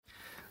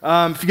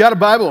If you got a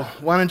Bible,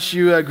 why don't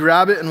you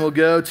grab it and we'll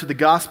go to the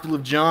Gospel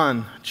of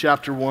John,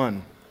 chapter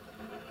 1.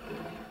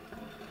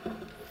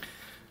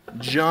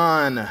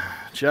 John,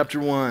 chapter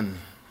 1.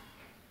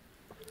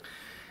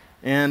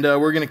 And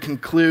we're going to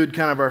conclude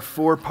kind of our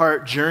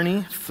four-part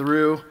journey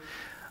through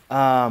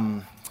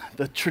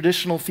the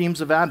traditional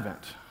themes of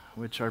Advent,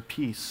 which are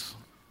peace,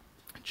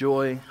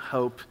 joy,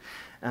 hope,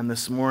 and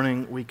this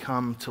morning we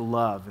come to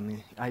love. And the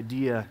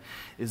idea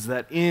is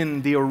that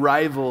in the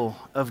arrival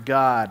of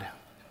God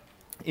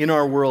in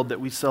our world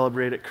that we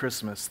celebrate at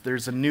Christmas,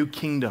 there's a new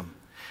kingdom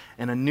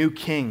and a new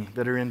king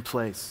that are in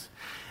place.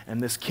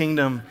 And this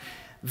kingdom,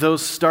 though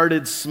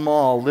started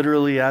small,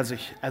 literally as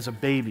a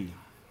baby,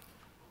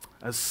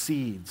 as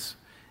seeds,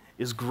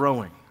 is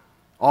growing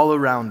all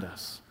around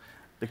us.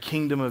 The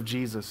kingdom of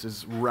Jesus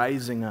is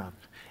rising up,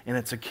 and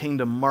it's a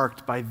kingdom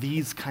marked by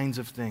these kinds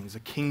of things, a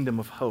kingdom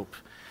of hope,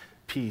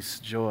 peace,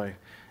 joy,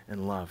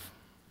 and love.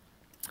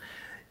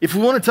 If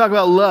we want to talk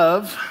about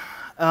love,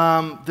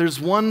 there's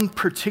one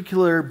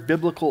particular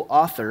biblical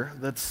author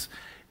that's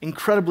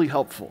incredibly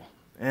helpful,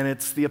 and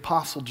it's the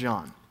Apostle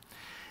John.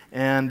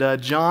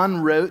 And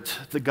John wrote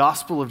the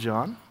Gospel of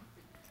John,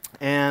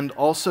 and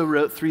also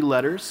wrote 3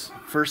 letters,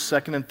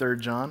 1st, 2nd, and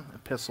 3rd John,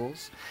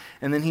 epistles.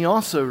 And then he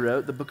also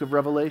wrote the book of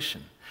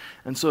Revelation.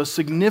 And so a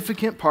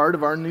significant part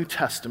of our New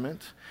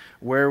Testament,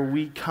 where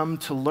we come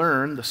to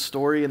learn the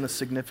story and the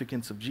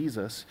significance of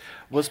Jesus,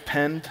 was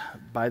penned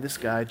by this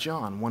guy,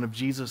 John, one of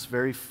Jesus'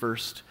 very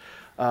first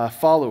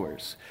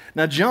followers.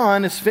 Now,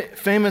 John is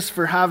famous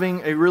for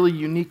having a really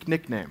unique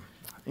nickname.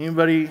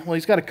 Anybody? Well,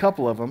 he's got a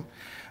couple of them.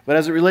 But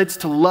as it relates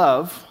to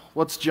love,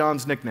 what's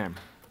John's nickname?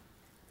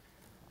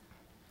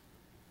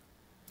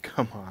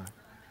 Come on.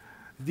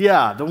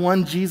 Yeah, the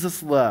one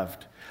Jesus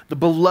loved. The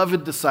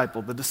beloved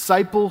disciple. The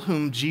disciple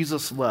whom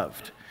Jesus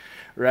loved.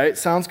 Right?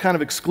 Sounds kind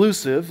of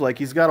exclusive, like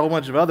he's got a whole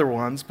bunch of other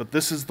ones, but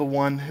this is the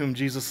one whom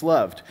Jesus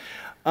loved.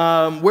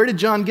 Where did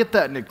John get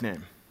that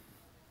nickname?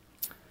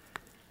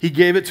 He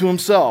gave it to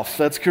himself.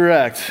 That's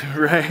correct,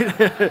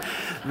 right?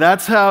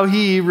 That's how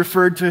he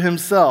referred to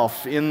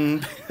himself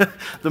in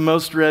the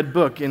most read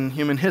book in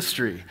human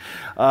history,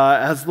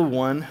 as the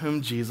one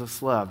whom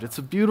Jesus loved. It's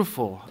a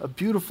beautiful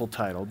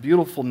title,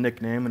 beautiful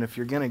nickname, and if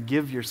you're going to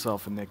give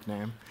yourself a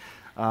nickname,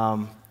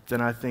 then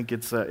I think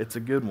it's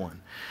a good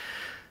one.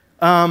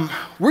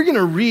 We're going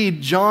to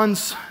read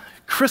John's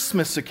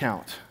Christmas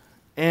account,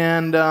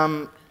 and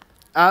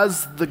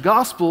as the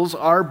Gospels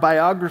are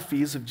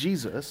biographies of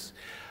Jesus,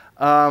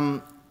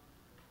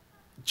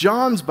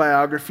 John's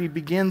biography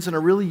begins in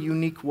a really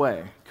unique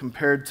way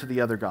compared to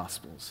the other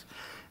Gospels.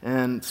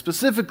 And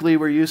specifically,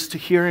 we're used to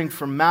hearing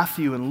from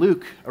Matthew and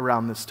Luke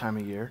around this time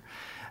of year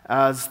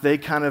as they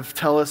kind of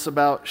tell us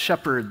about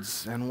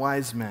shepherds and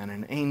wise men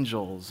and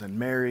angels and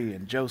Mary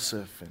and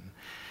Joseph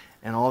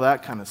and all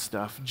that kind of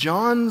stuff.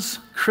 John's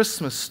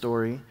Christmas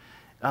story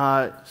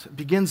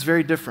begins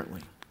very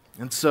differently.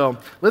 And so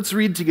let's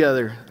read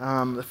together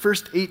the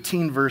first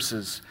 18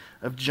 verses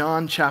of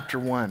John chapter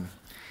 1.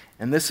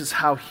 And this is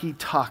how he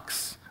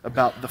talks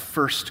about the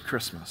first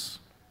Christmas.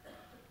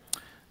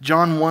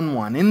 John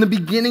 1:1. In the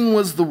beginning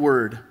was the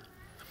Word,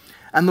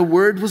 and the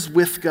Word was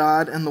with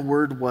God, and the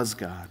Word was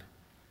God.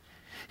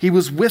 He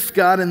was with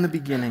God in the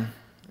beginning.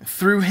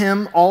 Through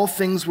him all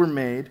things were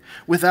made.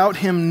 Without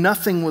him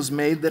nothing was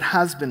made that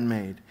has been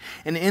made.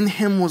 And in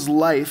him was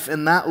life,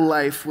 and that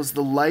life was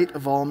the light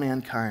of all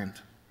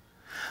mankind.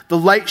 The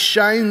light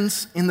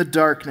shines in the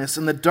darkness,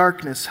 and the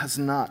darkness has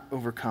not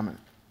overcome it.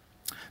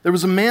 There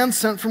was a man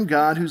sent from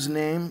God whose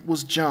name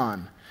was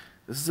John.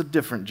 This is a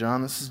different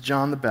John. This is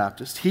John the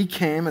Baptist. He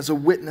came as a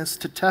witness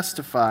to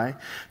testify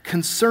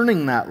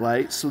concerning that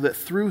light, so that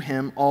through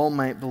him all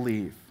might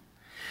believe.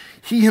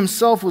 He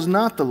himself was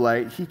not the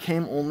light. He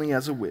came only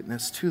as a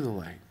witness to the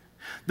light.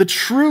 The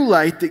true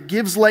light that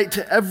gives light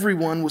to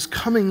everyone was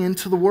coming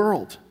into the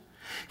world.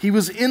 He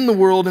was in the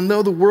world, and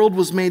though the world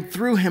was made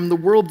through him, the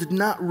world did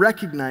not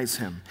recognize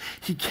him.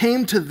 He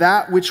came to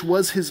that which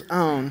was his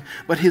own,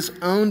 but his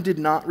own did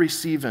not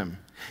receive him.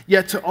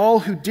 Yet to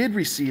all who did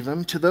receive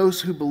him, to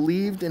those who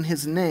believed in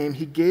his name,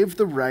 he gave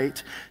the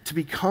right to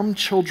become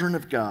children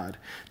of God.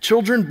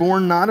 Children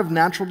born not of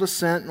natural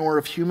descent, nor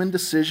of human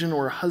decision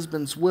or a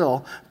husband's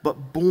will,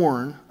 but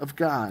born of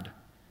God.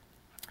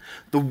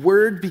 The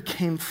Word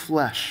became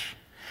flesh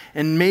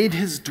and made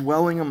his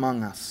dwelling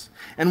among us.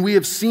 And we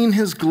have seen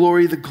his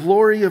glory, the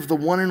glory of the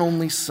one and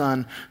only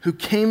Son, who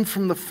came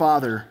from the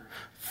Father,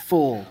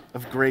 full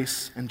of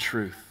grace and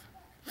truth.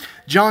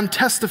 John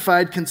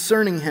testified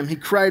concerning him. He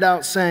cried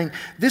out, saying,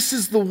 "This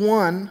is the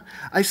one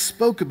I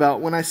spoke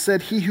about when I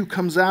said, 'He who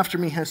comes after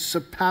me has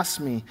surpassed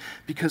me,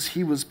 because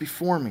he was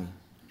before me.'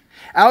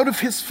 Out of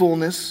his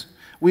fullness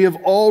we have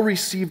all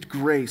received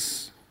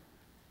grace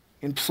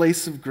in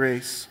place of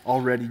grace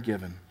already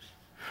given.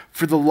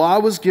 For the law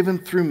was given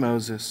through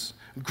Moses,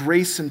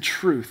 grace and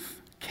truth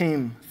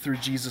came through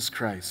Jesus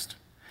Christ.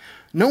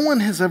 No one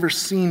has ever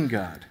seen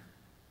God,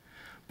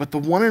 but the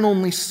one and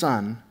only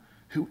Son,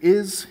 who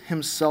is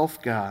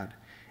himself God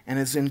and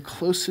is in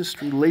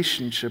closest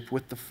relationship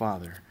with the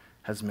Father,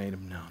 has made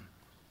him known."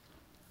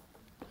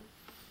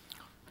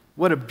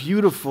 What a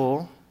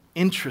beautiful,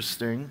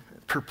 interesting,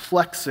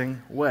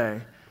 perplexing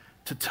way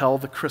to tell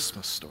the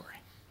Christmas story,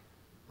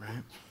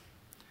 right?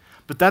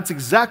 But that's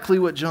exactly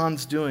what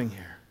John's doing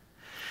here.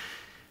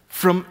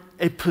 From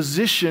a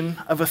position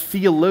of a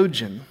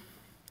theologian,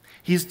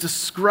 he's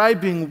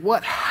describing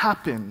what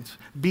happened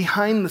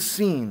behind the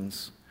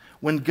scenes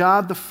when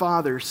God the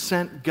Father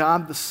sent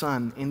God the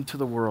Son into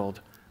the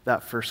world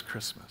that first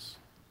Christmas.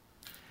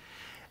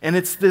 And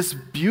it's this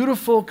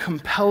beautiful,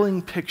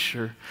 compelling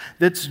picture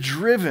that's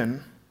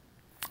driven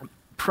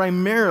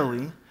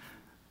primarily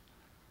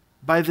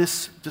by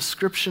this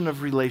description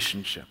of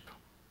relationship.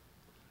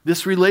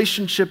 This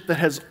relationship that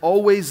has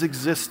always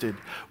existed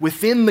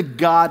within the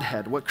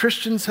Godhead. What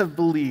Christians have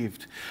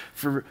believed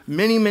for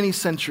many, many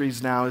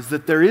centuries now is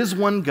that there is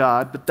one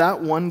God, but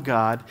that one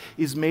God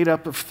is made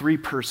up of three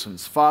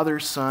persons, Father,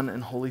 Son,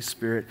 and Holy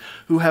Spirit,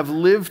 who have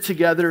lived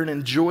together and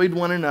enjoyed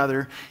one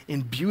another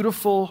in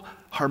beautiful,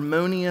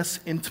 harmonious,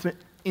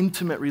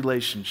 intimate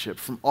relationship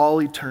from all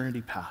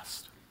eternity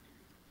past.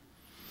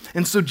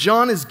 And so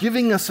John is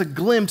giving us a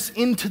glimpse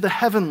into the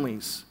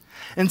heavenlies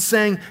and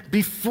saying,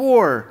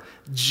 before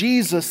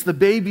Jesus, the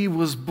baby,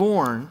 was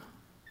born,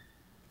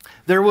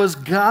 there was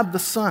God the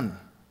Son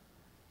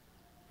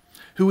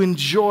who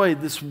enjoyed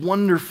this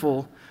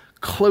wonderful,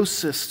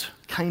 closest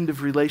kind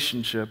of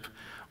relationship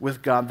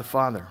with God the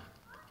Father.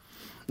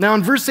 Now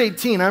in verse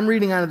 18, I'm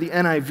reading out of the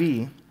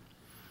NIV.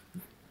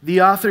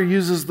 The author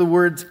uses the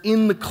words,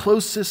 in the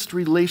closest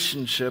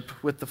relationship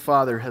with the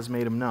Father has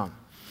made him known.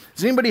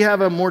 Does anybody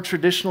have a more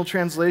traditional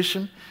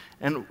translation?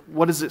 And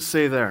what does it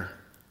say there?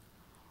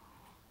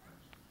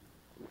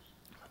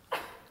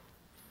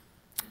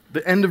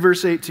 The end of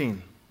verse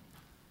 18.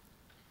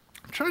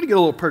 I'm trying to get a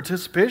little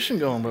participation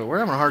going, but we're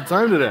having a hard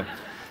time today.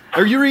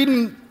 Are you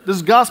reading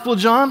this Gospel of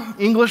John,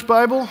 English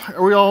Bible?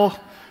 We're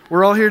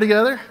all here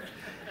together?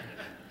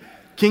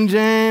 King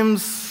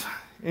James?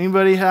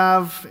 Anybody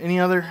have any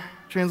other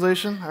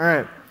translation? All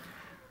right.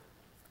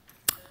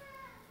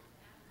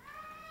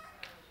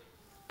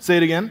 Say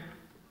it again.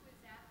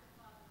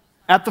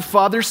 At the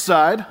Father's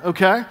side,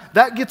 okay?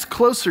 That gets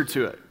closer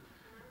to it.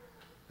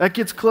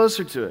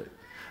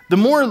 The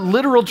more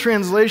literal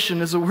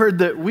translation is a word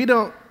that we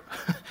don't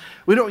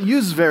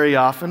use very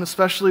often,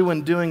 especially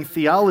when doing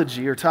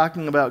theology or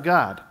talking about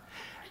God.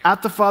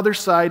 At the Father's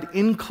side,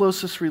 in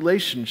closest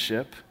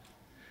relationship,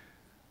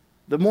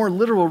 the more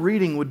literal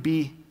reading would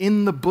be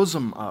in the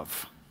bosom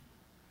of.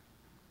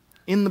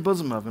 In the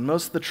bosom of. And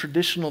most of the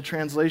traditional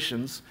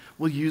translations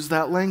will use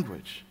that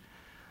language.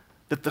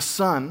 That the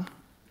Son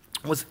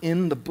was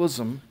in the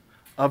bosom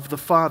of the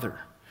Father,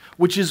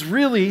 which is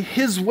really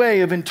his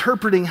way of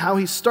interpreting how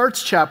he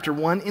starts chapter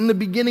 1. In the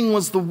beginning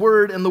was the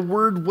Word, and the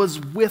Word was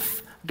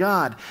with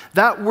God.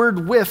 That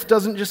word with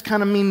doesn't just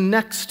kind of mean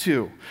next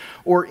to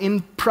or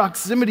in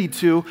proximity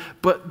to,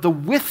 but the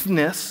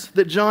withness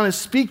that John is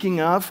speaking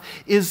of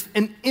is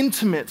an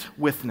intimate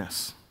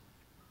witness.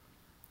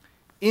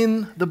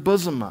 In the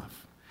bosom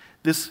of.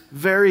 This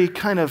very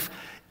kind of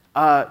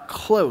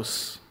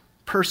close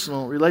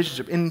personal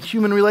relationship. In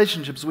human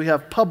relationships, we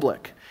have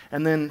public,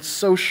 and then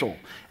social,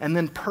 and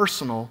then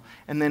personal,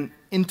 and then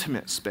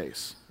intimate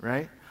space,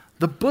 right?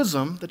 The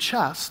bosom, the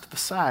chest, the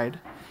side,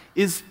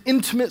 is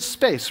intimate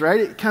space, right?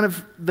 It kind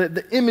of,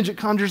 the image it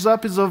conjures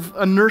up is of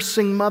a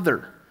nursing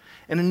mother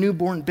and a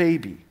newborn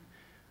baby,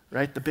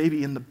 right? The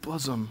baby in the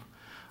bosom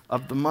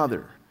of the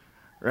mother,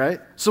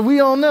 right? So we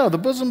all know the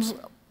bosom's,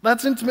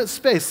 that's intimate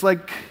space.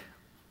 Like,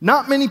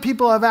 not many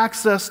people have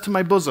access to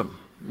my bosom,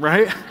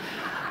 right?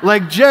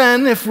 Like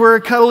Jen, if we're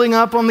cuddling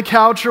up on the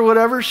couch or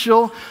whatever,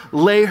 she'll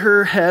lay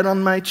her head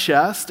on my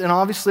chest. And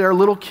obviously our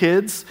little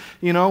kids,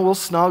 we'll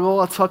snuggle,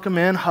 I'll tuck them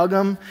in, hug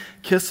them,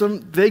 kiss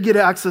them. They get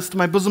access to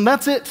my bosom.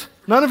 That's it.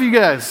 None of you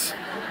guys.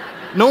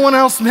 No one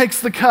else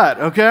makes the cut,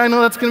 okay? I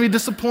know that's going to be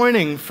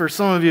disappointing for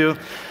some of you,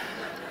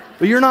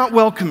 but you're not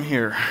welcome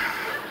here.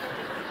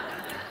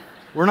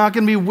 We're not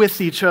going to be with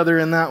each other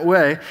in that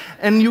way.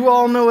 And you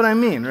all know what I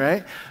mean,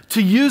 right?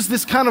 To use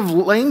this kind of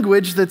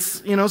language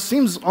that's,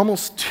 seems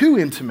almost too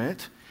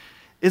intimate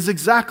is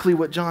exactly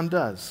what John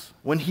does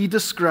when he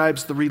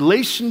describes the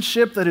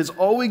relationship that has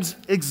always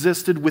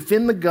existed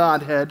within the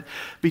Godhead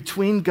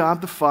between God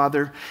the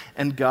Father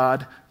and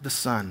God the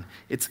Son.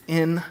 It's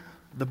in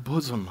the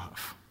bosom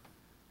of.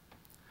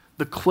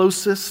 The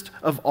closest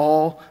of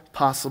all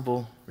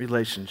possible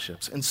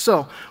relationships. And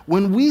so,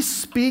 when we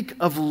speak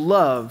of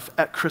love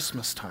at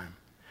Christmas time,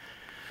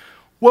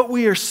 what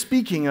we are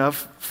speaking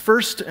of,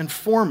 first and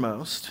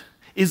foremost,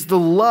 is the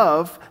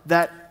love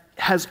that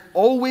has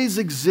always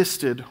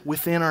existed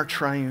within our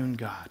triune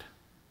God.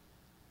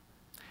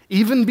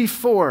 Even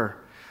before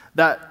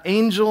that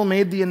angel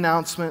made the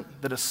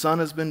announcement that a son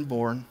has been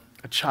born,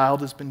 a child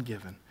has been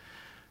given,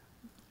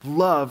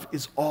 love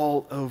is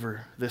all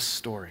over this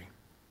story.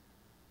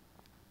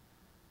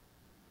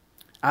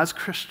 As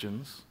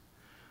Christians,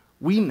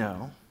 we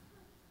know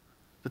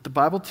that the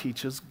Bible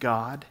teaches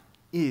God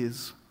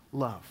is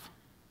love.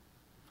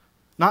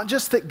 Not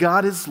just that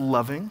God is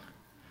loving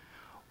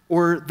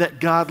or that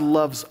God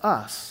loves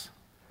us,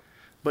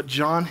 But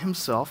John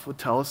himself would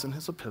tell us in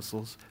his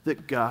epistles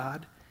that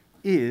God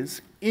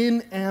is,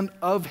 in and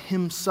of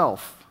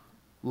himself,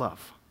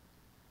 love.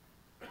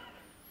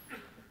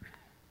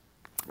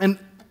 And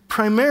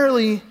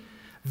primarily,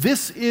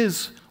 this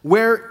is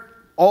where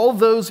all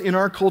those in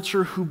our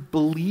culture who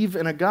believe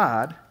in a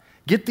God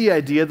get the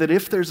idea that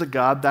if there's a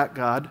God, that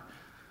God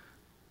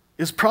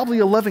is probably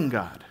a loving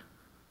God.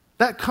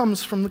 That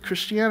comes from the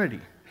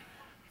Christianity,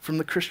 from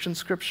the Christian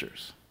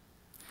scriptures.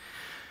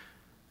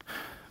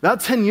 About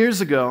 10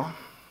 years ago,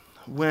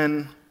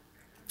 when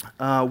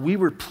we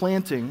were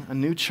planting a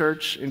new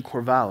church in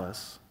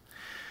Corvallis,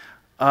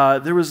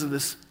 there was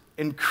this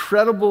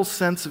incredible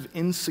sense of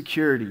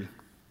insecurity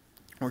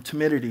or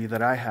timidity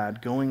that I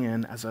had going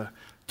in as a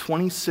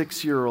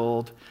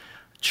 26-year-old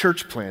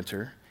church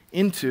planter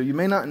into, you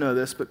may not know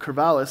this, but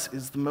Corvallis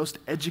is the most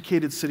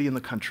educated city in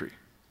the country,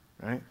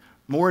 right?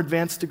 More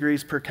advanced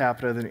degrees per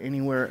capita than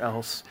anywhere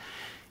else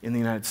in the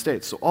United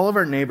States. So all of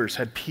our neighbors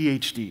had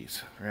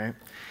PhDs, right?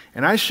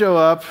 And I show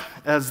up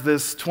as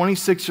this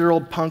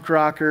 26-year-old punk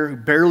rocker who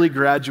barely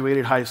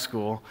graduated high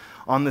school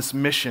on this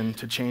mission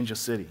to change a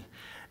city.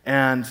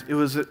 And it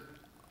was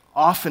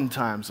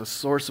oftentimes a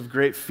source of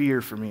great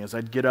fear for me as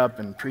I'd get up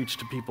and preach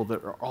to people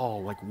that are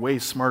all like way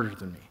smarter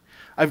than me.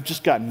 I've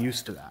just gotten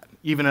used to that.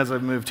 Even as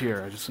I've moved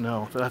here, I just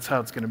know that's how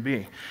it's going to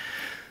be.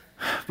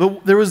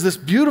 But there was this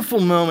beautiful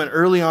moment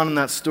early on in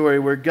that story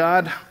where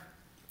God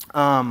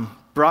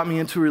brought me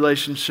into a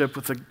relationship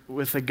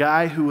with a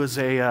guy who was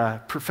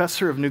a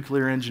professor of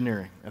nuclear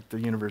engineering at the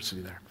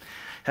university there.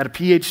 Had a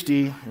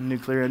PhD in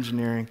nuclear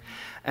engineering,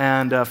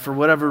 and for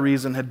whatever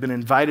reason had been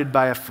invited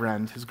by a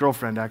friend, his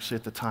girlfriend actually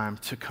at the time,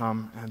 to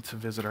come and to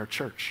visit our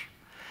church.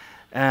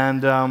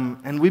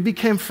 And we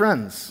became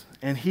friends,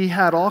 and he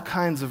had all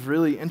kinds of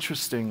really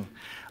interesting,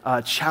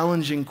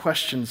 challenging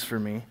questions for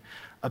me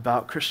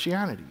about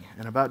Christianity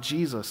and about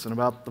Jesus and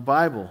about the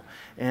Bible.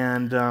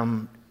 And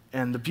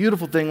the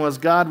beautiful thing was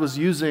God was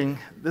using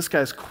this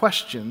guy's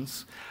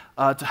questions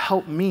to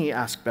help me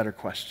ask better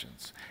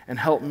questions and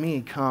help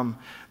me come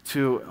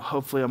to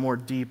hopefully a more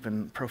deep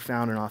and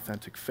profound and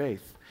authentic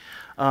faith.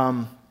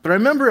 But I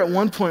remember at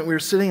one point we were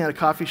sitting at a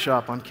coffee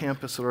shop on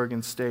campus at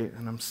Oregon State,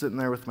 and I'm sitting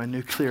there with my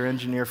nuclear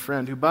engineer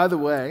friend, who, by the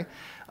way,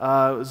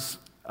 was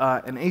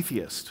an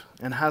atheist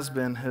and had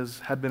been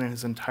in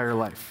his entire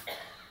life.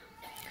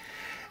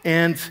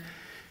 And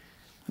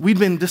we'd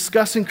been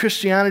discussing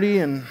Christianity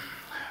and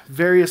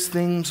various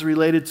things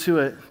related to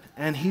it,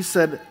 and he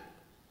said,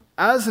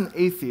 as an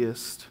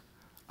atheist,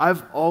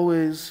 I've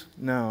always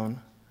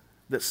known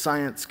that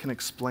science can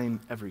explain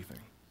everything,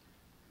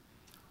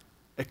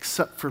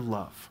 except for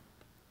love.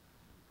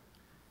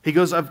 He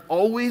goes, I've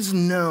always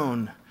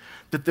known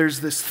that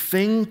there's this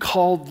thing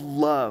called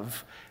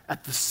love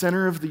at the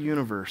center of the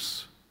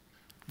universe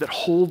that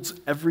holds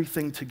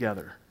everything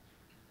together,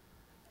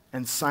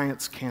 and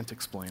science can't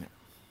explain it.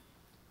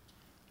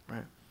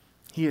 Right?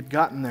 He had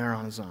gotten there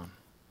on his own.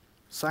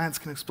 Science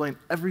can explain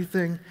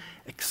everything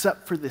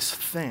except for this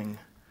thing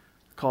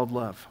called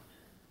love.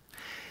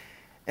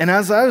 And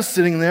as I was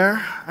sitting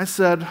there, I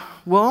said,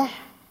 well,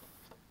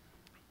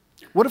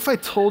 what if I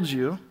told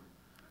you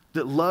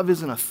that love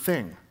isn't a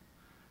thing,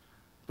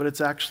 but it's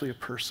actually a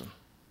person?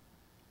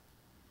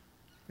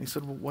 And he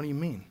said, well, what do you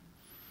mean?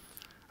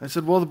 I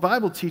said, well, the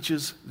Bible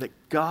teaches that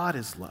God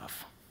is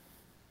love.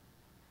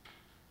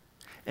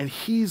 And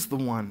he's the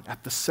one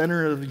at the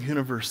center of the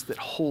universe that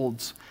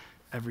holds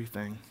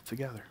everything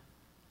together.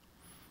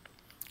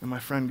 And my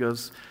friend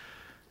goes,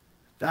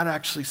 that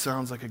actually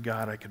sounds like a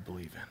God I could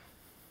believe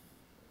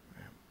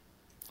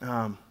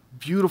in.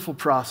 Beautiful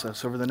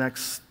process over the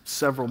next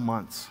several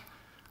months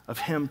of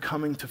him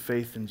coming to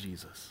faith in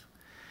Jesus.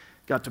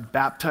 Got to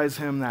baptize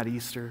him that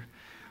Easter.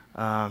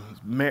 Got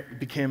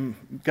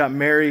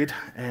married,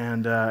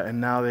 and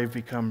now they've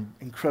become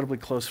incredibly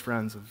close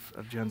friends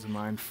of Jen's and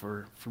mine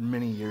for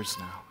many years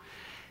now.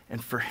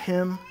 And for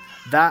him,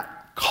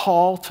 that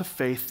call to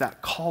faith,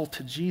 that call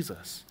to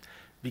Jesus,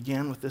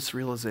 began with this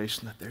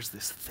realization that there's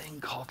this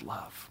thing called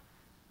love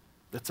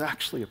that's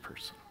actually a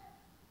person.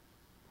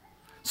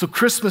 So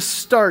Christmas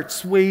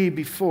starts way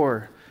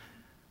before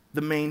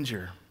the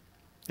manger.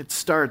 It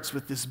starts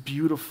with this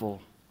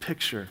beautiful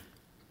picture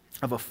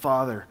of a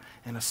father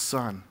and a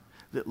son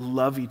that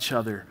love each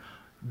other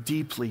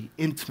deeply,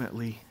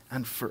 intimately,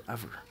 and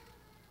forever.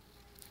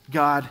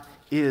 God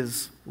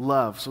is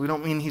love. So we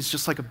don't mean he's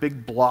just like a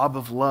big blob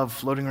of love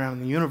floating around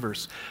in the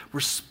universe. We're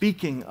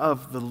speaking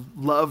of the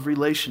love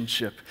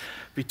relationship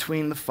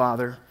between the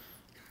Father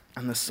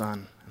and the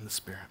Son and the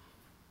Spirit.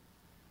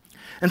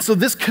 And so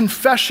this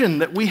confession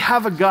that we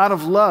have a God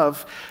of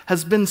love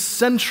has been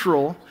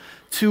central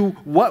to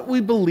what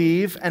we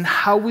believe and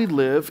how we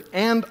live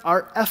and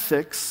our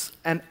ethics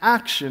and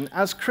action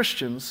as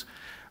Christians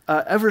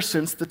ever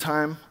since the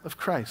time of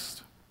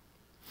Christ.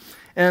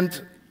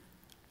 And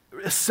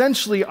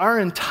essentially, our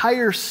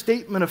entire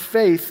statement of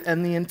faith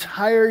and the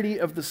entirety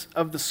of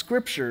the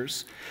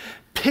Scriptures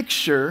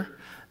picture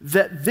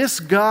that this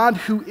God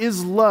who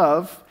is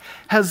love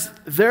has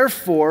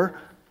therefore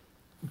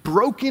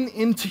broken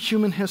into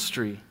human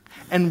history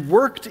and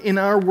worked in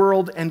our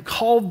world and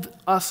called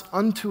us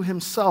unto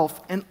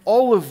himself, and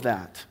all of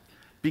that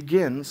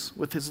begins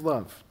with his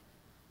love.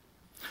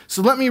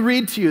 So let me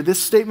read to you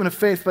this statement of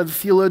faith by the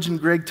theologian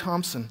Greg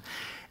Thompson.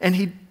 And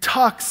he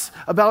talks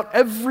about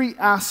every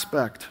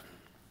aspect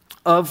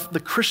of the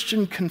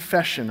Christian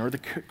confession or the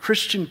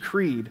Christian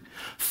creed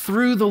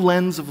through the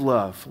lens of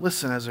love.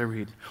 Listen as I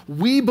read.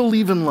 We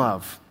believe in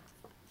love.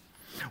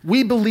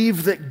 We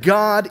believe that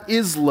God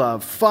is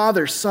love,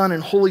 Father, Son,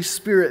 and Holy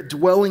Spirit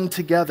dwelling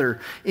together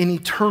in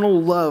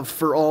eternal love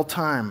for all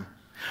time.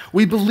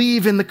 We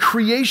believe in the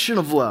creation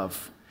of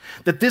love,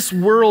 that this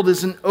world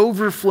is an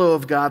overflow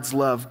of God's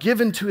love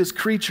given to his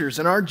creatures,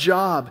 and our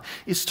job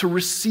is to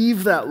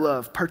receive that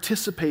love,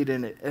 participate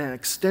in it, and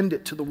extend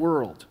it to the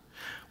world.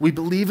 We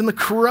believe in the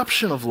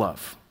corruption of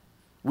love.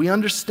 We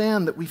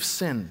understand that we've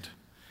sinned,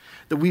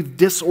 that we've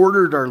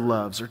disordered our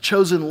loves or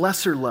chosen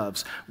lesser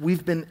loves.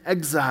 We've been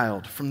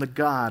exiled from the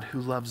God who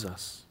loves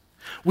us.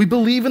 We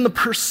believe in the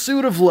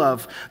pursuit of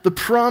love, the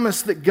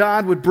promise that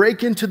God would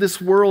break into this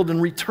world and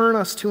return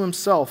us to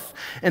himself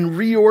and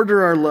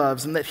reorder our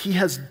loves, and that he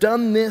has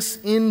done this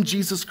in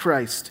Jesus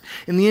Christ.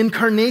 In the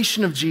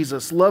incarnation of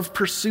Jesus, love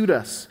pursued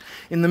us.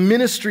 In the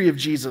ministry of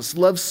Jesus,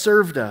 love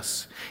served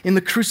us. In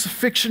the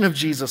crucifixion of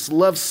Jesus,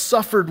 love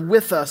suffered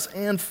with us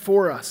and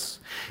for us.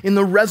 In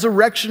the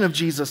resurrection of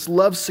Jesus,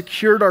 love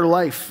secured our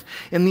life.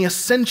 In the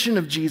ascension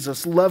of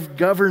Jesus, love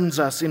governs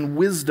us in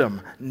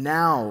wisdom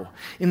now.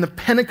 In the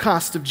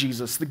Pentecost of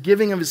Jesus, the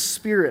giving of his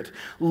Spirit,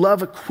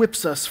 love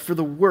equips us for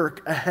the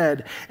work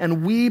ahead.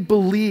 And we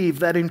believe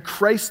that in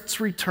Christ's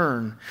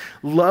return,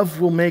 love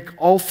will make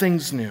all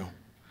things new.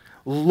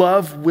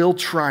 Love will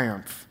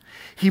triumph.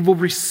 He will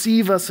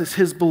receive us as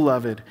his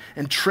beloved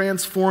and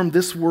transform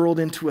this world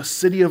into a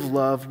city of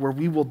love where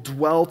we will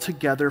dwell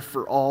together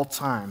for all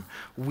time.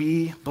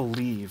 We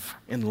believe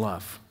in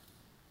love.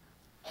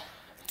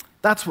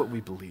 That's what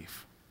we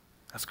believe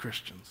as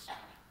Christians.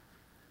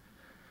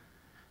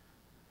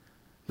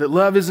 That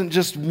love isn't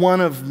just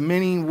one of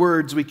many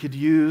words we could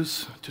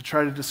use to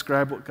try to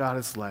describe what God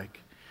is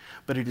like,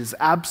 but it is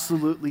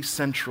absolutely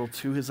central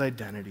to his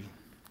identity,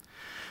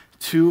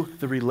 to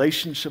the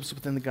relationships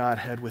within the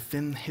Godhead,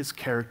 within his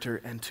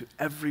character, and to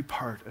every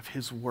part of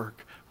his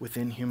work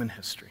within human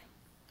history.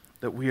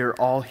 That we are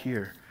all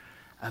here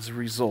as a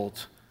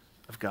result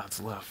of God's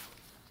love.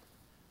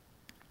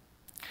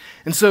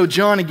 And so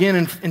John,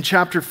 again, in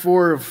chapter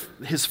 4 of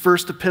his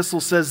first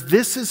epistle says,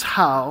 this is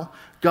how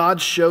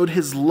God showed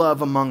his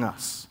love among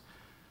us.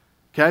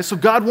 Okay, so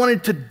God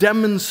wanted to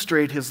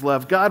demonstrate his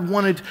love. God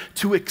wanted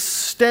to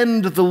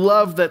extend the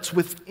love that's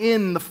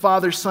within the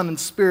Father, Son, and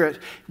Spirit.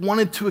 He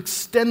wanted to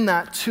extend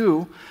that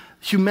to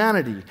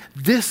humanity.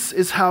 This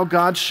is how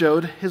God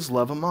showed his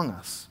love among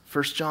us.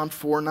 1 John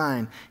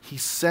 4:9, he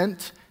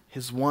sent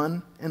his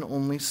one and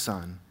only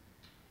Son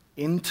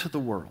into the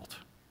world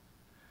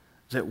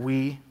that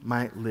we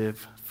might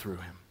live through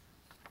him.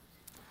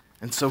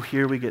 And so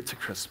here we get to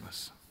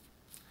Christmas.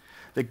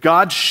 That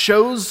God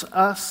shows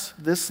us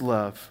this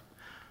love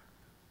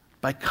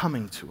by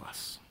coming to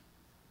us,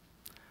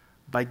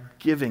 by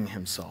giving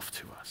himself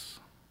to us,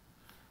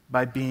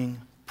 by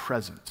being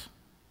present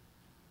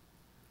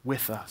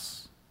with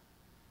us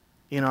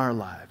in our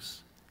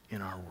lives,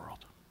 in our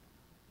world.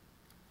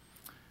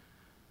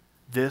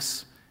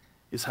 This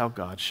is how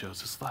God shows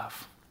his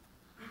love,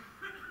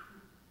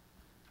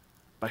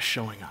 by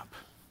showing up.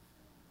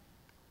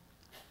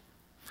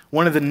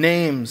 One of the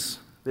names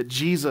that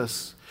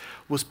Jesus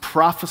was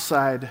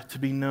prophesied to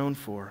be known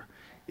for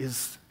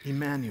is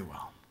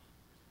Emmanuel.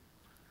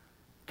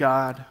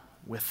 God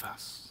with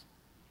us.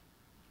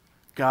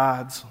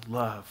 God's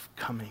love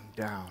coming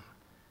down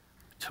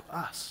to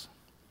us.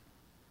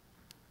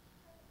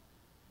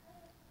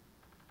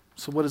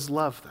 So what is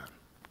love then?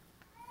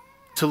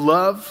 To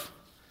love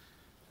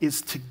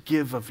is to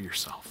give of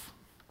yourself.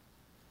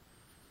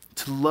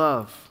 To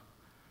love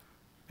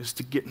is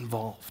to get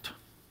involved.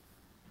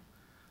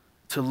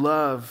 To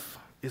love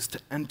is to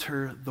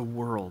enter the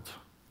world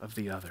of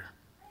the other.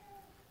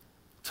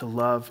 To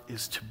love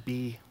is to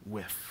be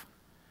with,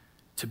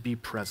 to be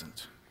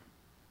present.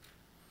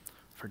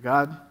 For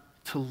God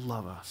to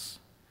love us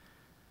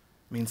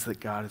means that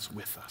God is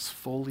with us,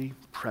 fully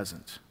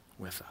present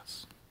with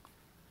us.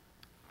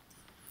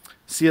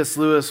 C.S.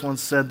 Lewis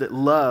once said that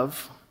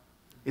love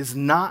is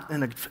not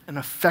an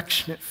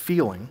affectionate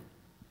feeling,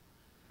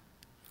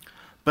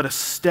 but a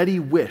steady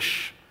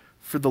wish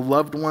for the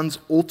loved one's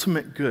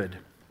ultimate good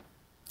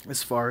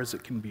as far as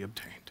it can be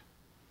obtained.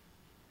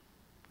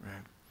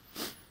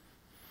 Right?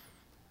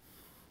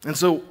 And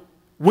so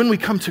when we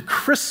come to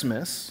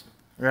Christmas,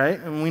 right,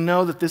 and we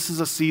know that this is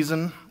a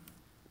season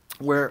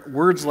where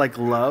words like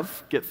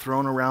love get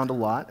thrown around a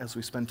lot as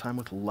we spend time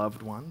with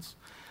loved ones.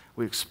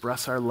 We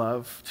express our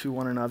love to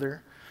one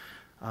another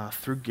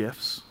through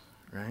gifts,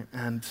 right?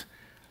 And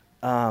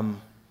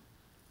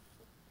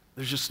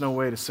there's just no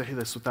way to say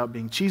this without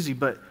being cheesy,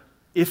 but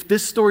if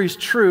this story is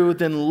true,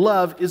 then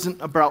love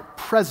isn't about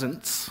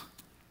presence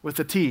with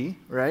a T,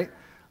 right?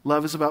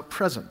 Love is about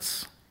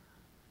presence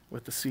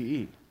with the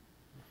CE.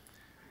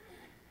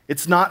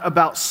 It's not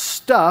about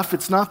stuff.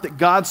 It's not that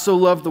God so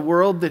loved the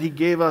world that he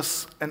gave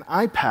us an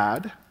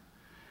iPad.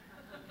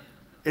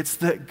 It's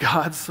that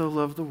God so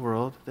loved the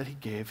world that he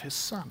gave his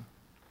son,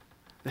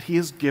 that he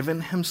has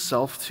given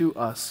himself to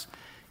us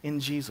in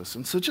Jesus.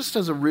 And so just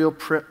as a real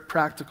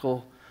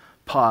practical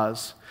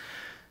pause,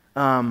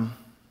 for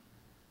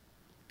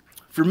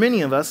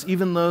many of us,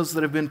 even those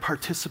that have been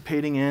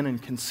participating in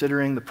and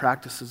considering the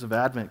practices of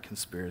Advent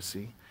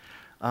conspiracy,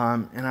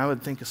 and I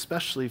would think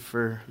especially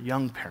for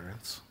young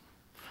parents,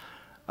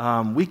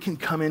 we can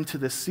come into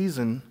this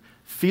season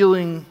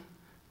feeling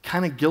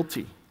kind of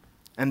guilty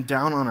and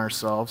down on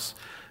ourselves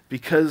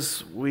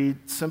because we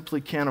simply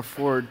can't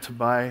afford to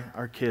buy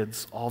our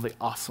kids all the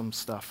awesome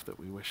stuff that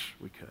we wish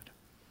we could.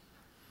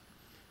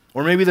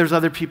 Or maybe there's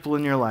other people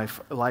in your life,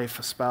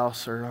 a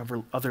spouse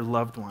or other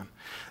loved one,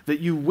 that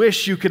you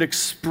wish you could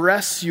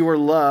express your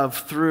love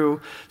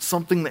through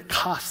something that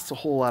costs a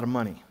whole lot of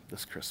money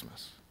this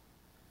Christmas.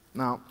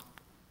 Now,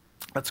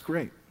 that's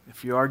great.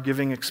 If you are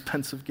giving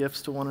expensive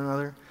gifts to one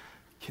another,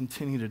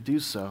 continue to do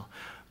so.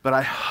 But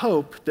I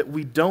hope that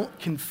we don't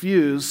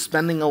confuse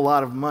spending a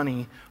lot of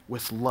money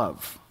with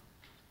love.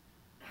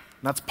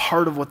 And that's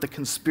part of what the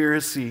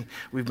conspiracy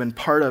we've been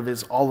part of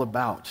is all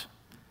about.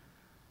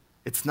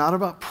 It's not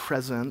about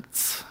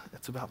presents,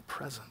 it's about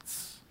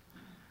presence.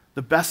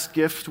 The best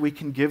gift we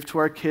can give to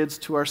our kids,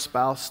 to our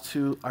spouse,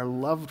 to our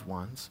loved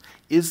ones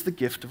is the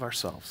gift of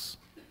ourselves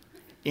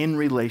in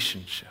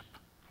relationship.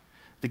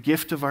 The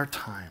gift of our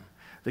time,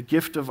 the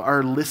gift of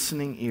our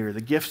listening ear,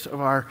 the gift of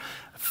our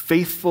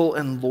faithful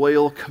and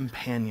loyal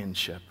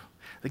companionship,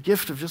 the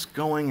gift of just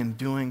going and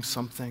doing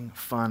something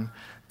fun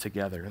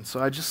together. And so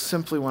I just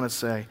simply want to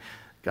say,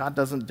 God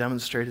doesn't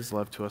demonstrate his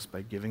love to us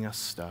by giving us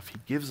stuff. He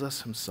gives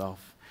us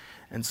himself.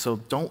 And so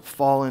don't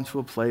fall into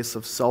a place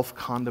of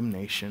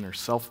self-condemnation or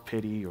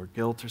self-pity or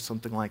guilt or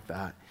something like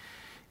that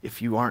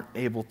if you aren't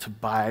able to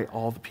buy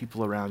all the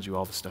people around you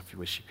all the stuff you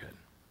wish you could.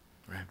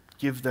 Right?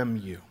 Give them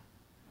you.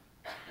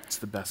 It's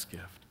the best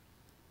gift.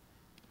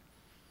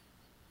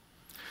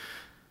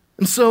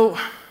 And so,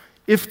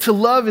 if to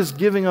love is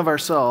giving of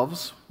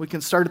ourselves, we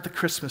can start at the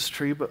Christmas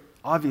tree, but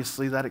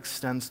obviously that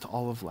extends to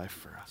all of life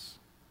for us.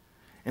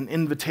 An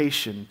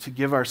invitation to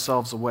give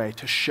ourselves away,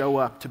 to show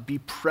up, to be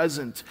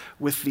present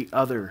with the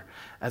other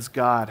as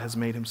God has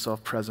made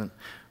himself present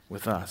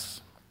with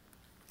us.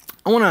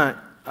 I want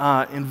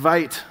to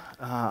invite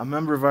a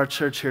member of our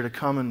church here to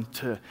come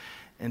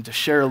and to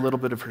share a little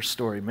bit of her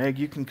story. Meg,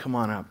 you can come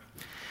on up.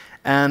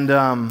 And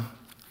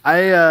I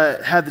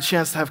had the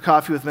chance to have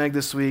coffee with Meg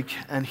this week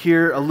and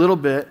hear a little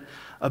bit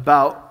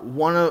about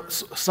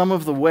some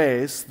of the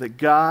ways that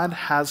God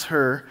has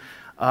her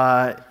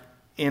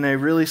in a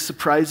really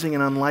surprising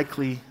and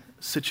unlikely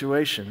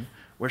situation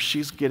where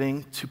she's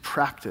getting to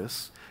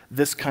practice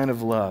this kind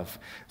of love.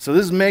 So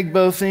this is Meg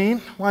Bothine.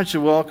 Why don't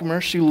you welcome her?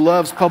 She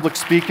loves public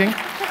speaking.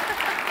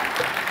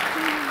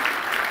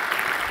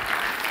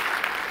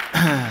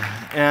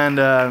 And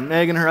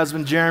Meg and her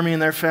husband Jeremy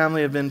and their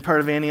family have been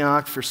part of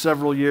Antioch for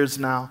several years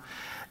now.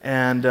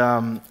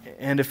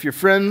 And if you're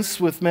friends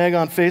with Meg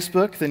on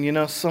Facebook, then you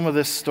know some of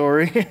this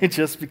story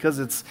just because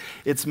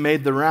it's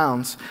made the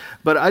rounds.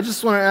 But I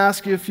just want to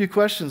ask you a few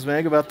questions,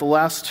 Meg, about the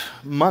last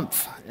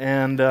month.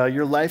 And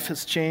your life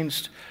has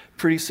changed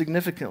pretty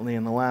significantly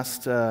in the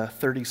last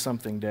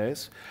 30-something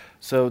days.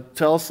 So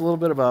tell us a little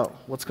bit about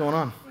what's going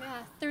on.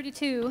 Yeah,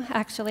 32,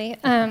 actually.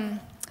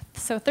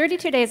 So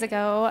 32 days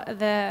ago,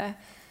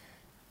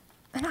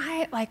 and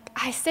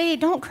I say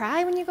don't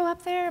cry when you go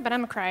up there, but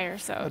I'm a crier,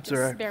 so That's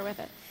just right. bear with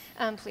it.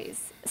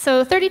 Please.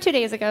 So 32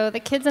 days ago, the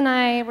kids and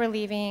I were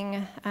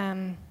leaving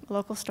a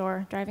local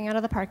store, driving out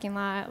of the parking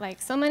lot,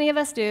 like so many of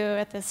us do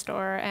at this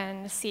store,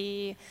 and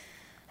see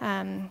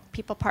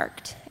people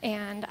parked.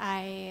 And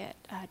I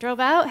drove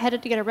out,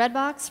 headed to get a Red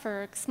Box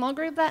for a small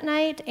group that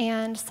night,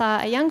 and saw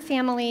a young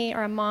family,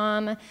 or a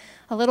mom,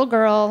 a little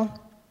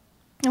girl,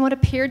 and what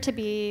appeared to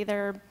be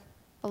their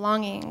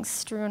belongings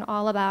strewn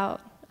all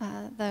about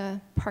the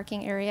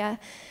parking area.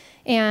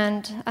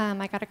 And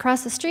I got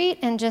across the street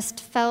and just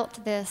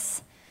felt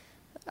this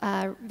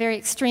very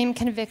extreme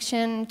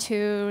conviction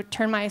to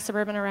turn my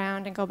Suburban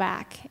around and go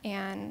back.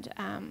 And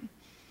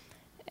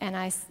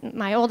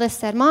my oldest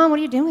said, "Mom, what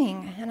are you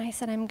doing?" And I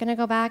said, "I'm going to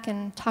go back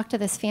and talk to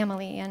this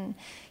family." And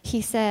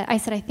I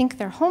said, "I think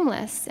they're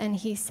homeless." And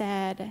he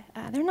said,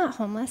 "They're not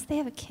homeless. They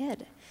have a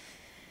kid."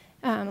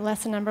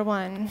 Lesson number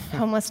one,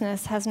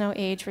 homelessness has no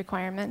age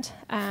requirement.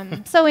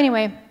 So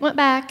anyway, went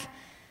back,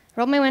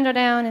 rolled my window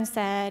down and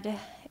said,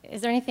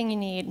 "Is there anything you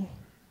need?"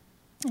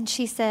 And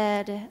she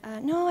said,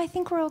 "No, I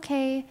think we're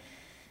okay."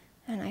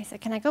 And I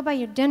said, "Can I go buy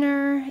you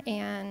dinner?"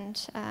 And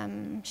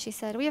she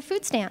said, "We have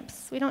food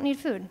stamps. We don't need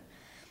food."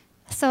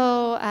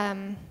 So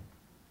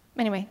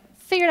anyway,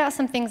 figured out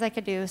some things I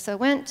could do. So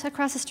went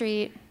across the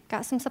street,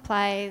 got some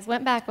supplies,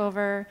 went back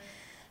over,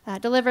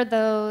 delivered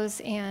those,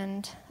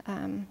 and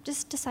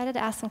just decided to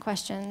ask some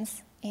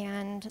questions.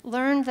 And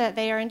learned that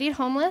they are indeed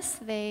homeless.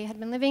 They had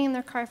been living in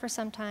their car for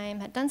some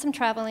time, had done some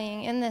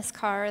traveling in this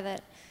car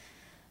that,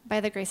 by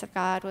the grace of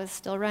God, was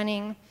still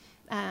running.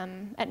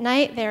 At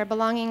night, their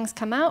belongings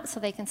come out so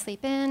they can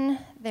sleep in.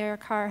 Their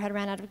car had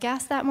ran out of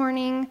gas that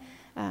morning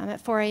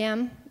at 4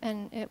 a.m.,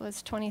 and it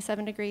was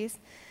 27 degrees.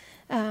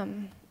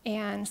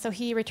 And so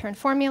he returned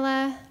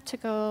formula to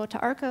go to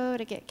Arco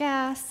to get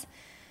gas.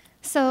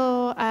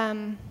 So,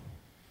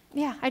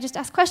 I just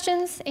asked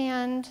questions,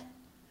 and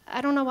I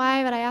don't know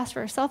why, but I asked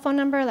for her cell phone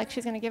number, like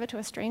she's going to give it to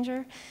a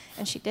stranger,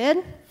 and she did.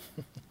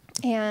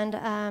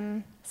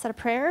 And said a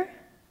prayer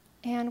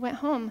and went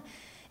home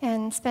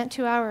and spent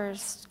 2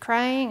 hours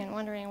crying and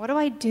wondering, what do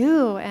I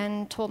do?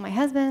 And told my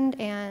husband,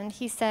 and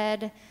he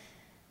said,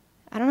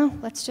 I don't know,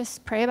 let's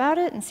just pray about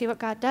it and see what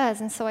God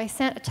does. And so I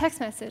sent a text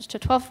message to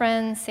 12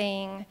 friends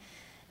saying,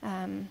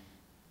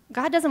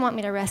 God doesn't want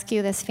me to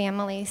rescue this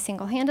family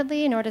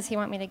single-handedly, nor does he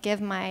want me to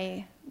give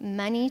my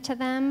money to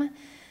them,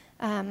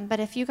 but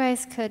if you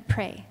guys could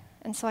pray.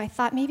 And so I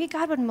thought maybe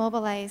God would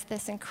mobilize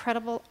this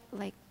incredible,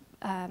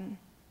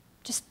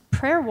 just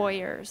prayer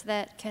warriors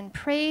that can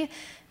pray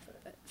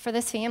for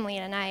this family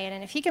tonight.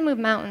 And if he can move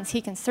mountains,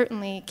 he can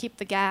certainly keep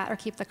the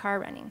car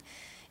running.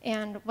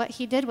 And what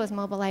he did was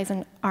mobilize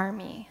an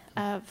army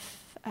of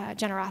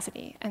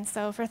generosity. And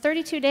so for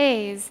 32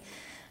 days,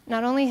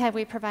 not only have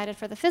we provided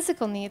for the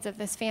physical needs of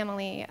this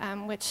family,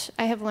 which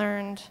I have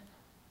learned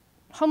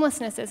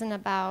homelessness isn't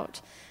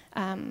about,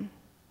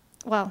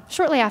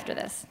 shortly after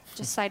this,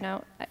 just side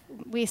note,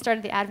 we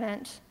started the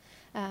Advent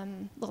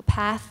little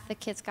path the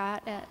kids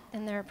got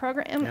in their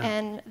program,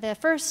 and the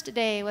first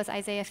day was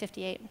Isaiah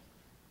 58.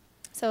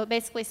 So it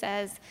basically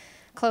says,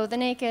 clothe the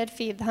naked,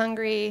 feed the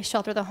hungry,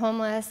 shelter the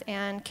homeless,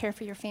 and care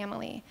for your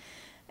family.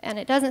 And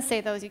it doesn't say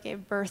those you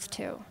gave birth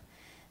to.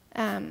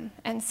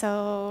 And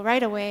so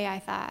right away I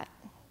thought,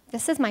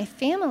 this is my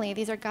family.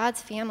 These are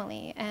God's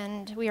family,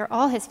 and we are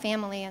all his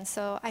family. And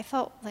so I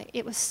felt like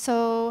it was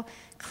so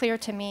clear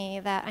to me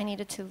that I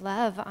needed to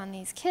love on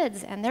these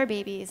kids and their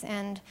babies.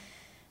 And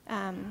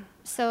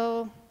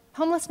so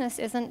homelessness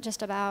isn't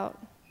just about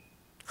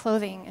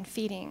clothing and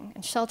feeding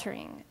and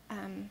sheltering.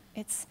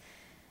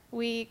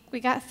 We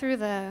got through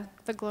the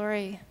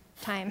glory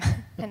time,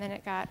 and then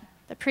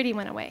the pretty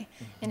went away,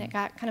 and it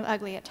got kind of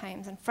ugly at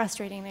times and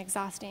frustrating and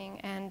exhausting.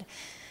 And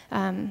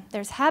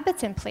there's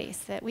habits in place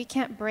that we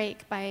can't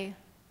break by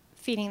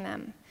feeding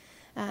them.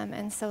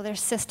 And so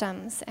there's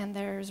systems and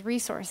there's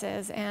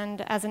resources.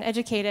 And as an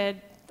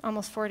educated,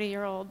 almost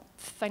 40-year-old,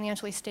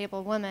 financially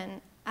stable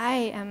woman, I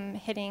am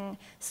hitting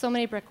so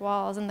many brick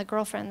walls. And the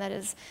girlfriend that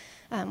is,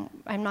 I'm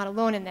not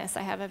alone in this.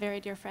 I have a very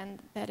dear friend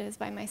that is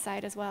by my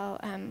side as well.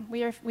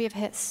 We have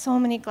hit so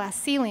many glass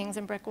ceilings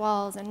and brick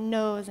walls and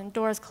no's and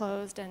doors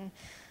closed and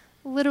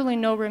literally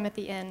no room at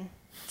the inn,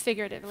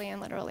 figuratively and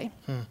literally.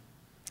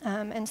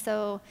 And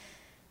so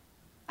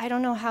I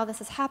don't know how this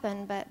has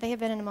happened, but they have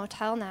been in a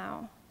motel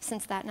now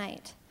since that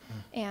night.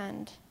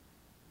 And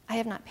I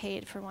have not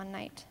paid for one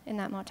night in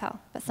that motel,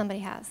 but somebody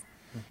has,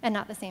 and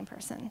not the same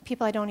person.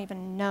 People I don't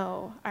even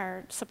know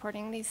are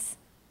supporting these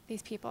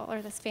people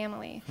or this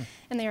family.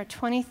 And they are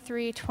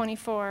 23,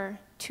 24,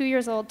 2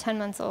 years old, 10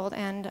 months old,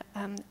 and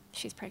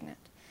she's pregnant.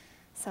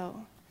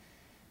 So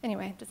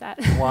anyway, does that?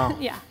 Wow.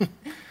 Yeah.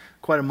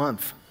 Quite a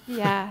month.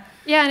 Yeah,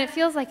 and it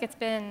feels like it's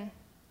been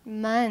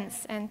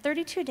months, and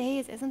 32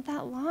 days isn't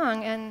that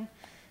long, and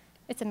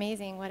it's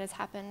amazing what has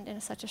happened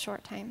in such a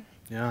short time.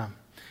 Yeah,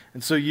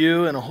 and so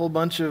you and a whole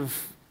bunch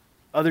of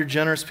other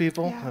generous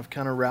people have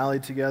kind of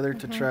rallied together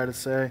to try to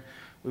say,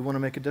 we want to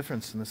make a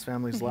difference in this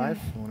family's life,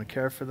 we want to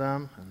care for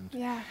them,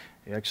 and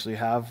you actually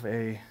have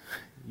a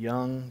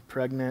young,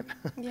 pregnant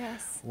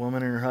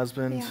woman and her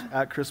husband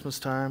at Christmas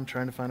time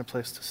trying to find a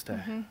place to stay,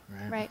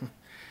 right?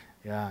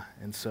 Yeah,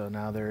 and so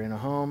now they're in a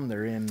home,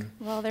 they're in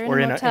a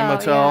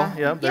motel.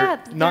 They're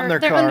not in their car.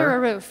 They're under a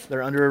roof.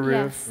 They're under a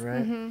roof,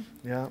 right?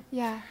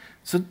 Yeah.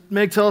 So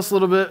Meg, tell us a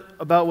little bit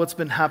about what's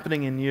been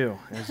happening in you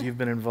as you've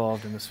been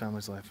involved in this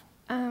family's life.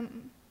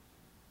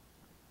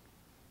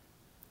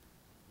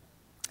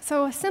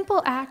 So a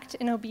simple act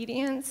in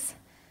obedience,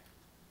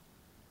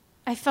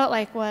 I felt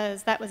like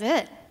that was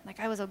it. Like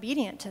I was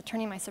obedient to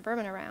turning my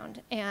Suburban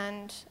around.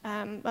 And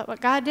but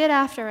what God did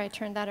after I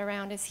turned that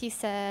around is he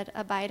said,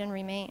 abide and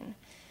remain,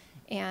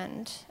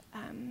 and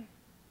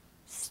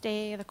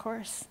stay the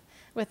course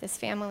with this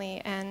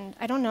family. And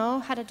I don't know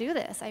how to do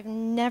this. I've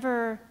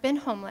never been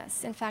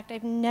homeless. In fact,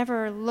 I've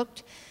never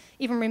looked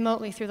even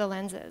remotely through the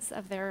lenses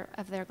of their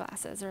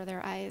glasses or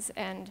their eyes.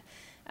 And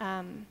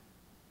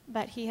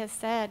but he has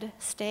said,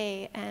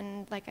 stay.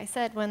 And like I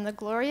said, when the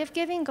glory of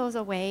giving goes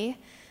away,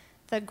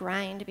 the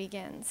grind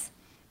begins.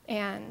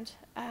 And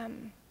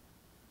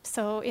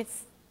so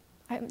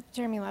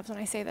Jeremy loves when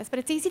I say this, but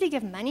it's easy to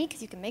give money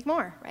because you can make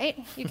more,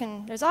 right?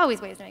 There's always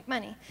ways to make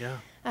money. Yeah.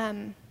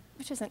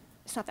 It's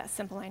not that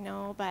simple, I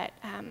know, but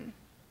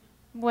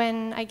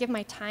when I give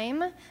my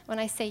time, when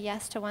I say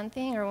yes to one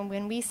thing, or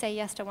when we say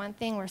yes to one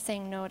thing, we're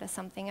saying no to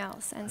something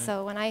else. And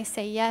so when I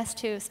say yes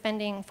to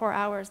spending 4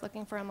 hours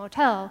looking for a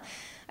motel,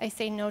 I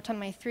say no to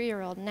my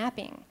 3-year-old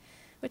napping,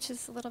 which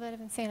is a little bit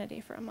of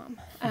insanity for a mom.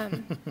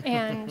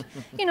 And,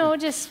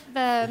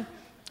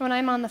 when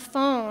I'm on the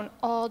phone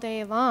all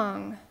day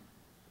long,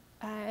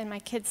 and my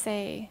kids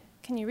say,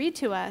 can you read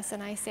to us?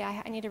 And I say,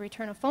 I need to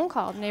return a phone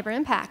call to Neighbor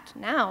Impact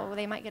now.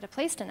 They might get a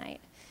place tonight.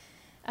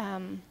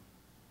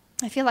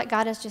 I feel like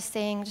God is just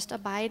saying, just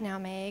abide now,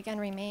 Meg, and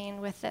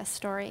remain with this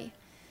story.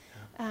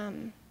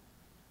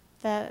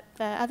 The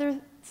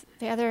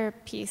other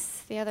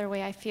piece, the other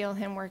way I feel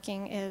him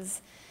working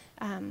is,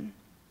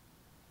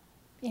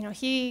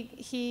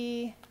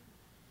 he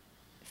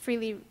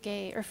freely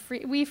gave, or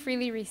we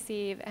freely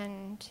receive,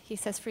 and he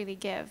says freely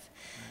give.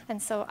 Right.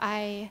 And so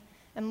I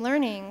am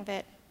learning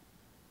that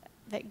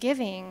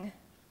giving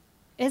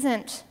it's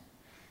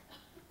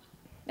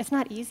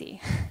not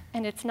easy,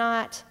 and it's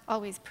not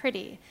always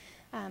pretty.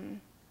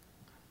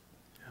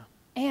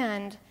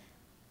 And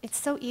it's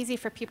so easy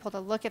for people to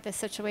look at this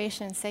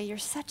situation and say, you're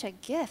such a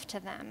gift to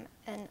them.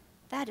 And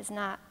that is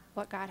not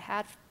what God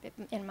had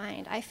in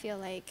mind. I feel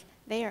like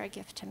they are a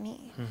gift to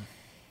me.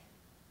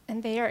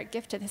 And they are a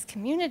gift to this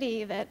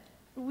community that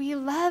we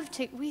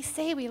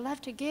say we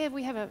love to give.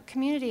 We have a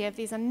community of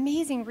these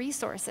amazing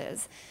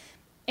resources.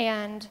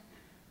 And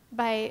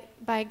by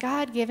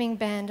God giving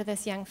Ben to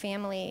this young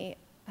family,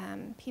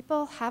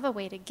 people have a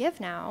way to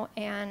give now.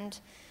 And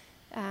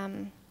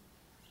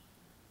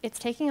it's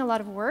taking a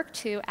lot of work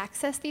to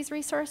access these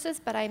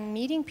resources, but I'm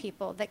meeting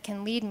people that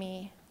can lead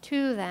me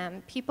to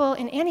them. People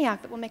in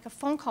Antioch that will make a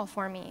phone call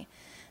for me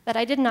that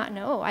I did not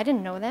know. I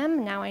didn't know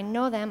them. Now I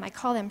know them. I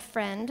call them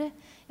friend,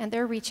 and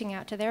they're reaching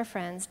out to their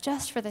friends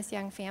just for this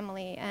young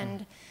family.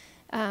 And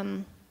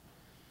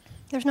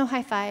there's no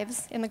high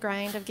fives in the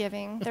grind of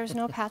giving. There's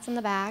no pats on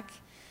the back.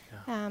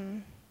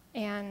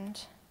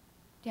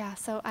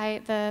 So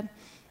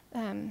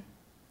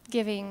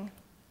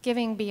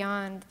giving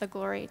beyond the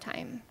glory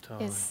time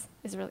is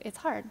really, it's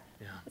hard.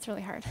 Yeah. It's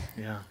really hard.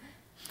 Yeah.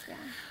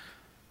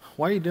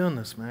 Why are you doing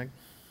this, Meg?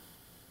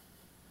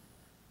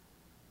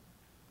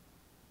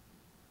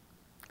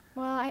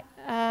 Well,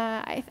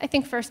 I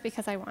think first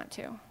because I want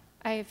to.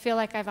 I feel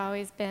like I've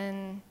always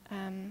had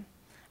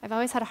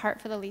a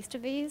heart for the least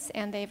of these,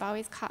 and they've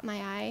always caught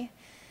my eye.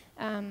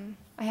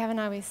 I haven't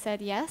always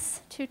said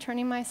yes to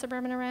turning my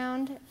Suburban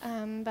around,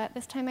 but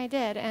this time I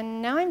did.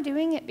 And now I'm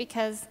doing it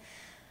because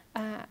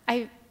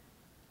I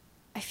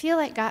feel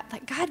like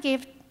God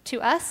gave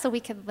to us so we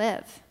could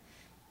live.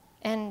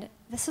 And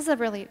this is a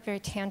really very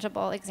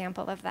tangible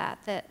example of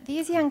that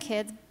these young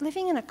kids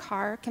living in a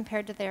car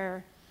compared to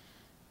their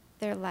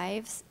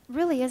lives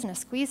really isn't a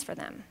squeeze for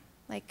them.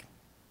 Like,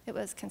 it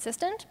was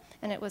consistent,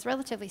 and it was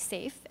relatively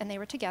safe, and they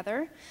were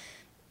together,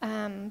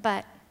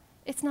 but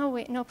it's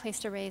no place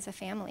to raise a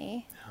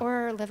family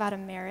or live out a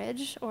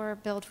marriage or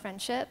build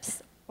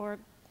friendships or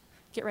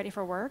get ready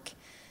for work.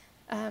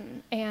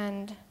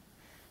 And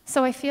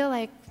so I feel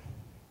like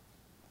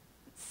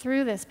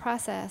through this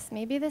process,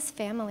 maybe this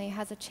family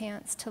has a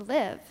chance to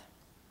live.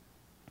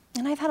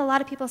 And I've had a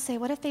lot of people say,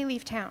 what if they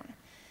leave town?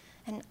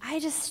 And I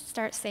just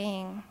start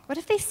saying, what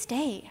if they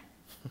stay?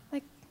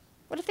 Like,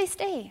 what if they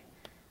stay?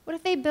 What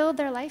if they build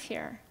their life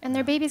here, and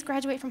their babies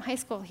graduate from high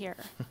school here,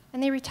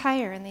 and they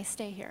retire and they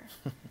stay here?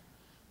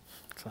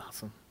 That's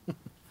awesome.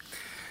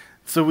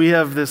 So we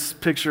have this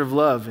picture of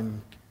love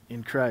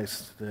in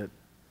Christ that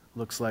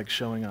looks like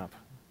showing up.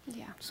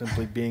 Yeah.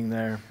 Simply being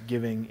there,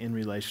 giving in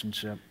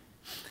relationship.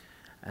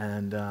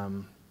 And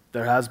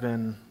there has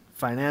been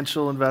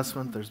financial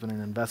investment, there's been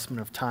an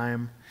investment of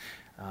time,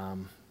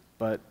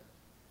 but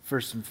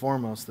first and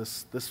foremost,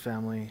 this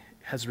family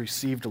has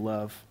received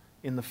love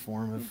in the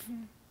form of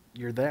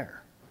you're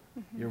there.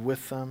 You're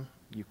with them,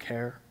 you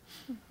care,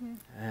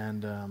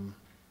 and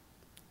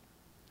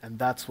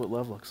that's what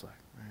love looks like,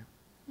 right?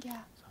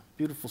 Yeah. So,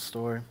 beautiful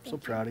story. So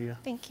proud of you.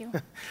 Thank you.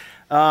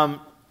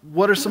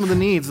 What are some of the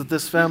needs that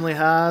this family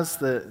has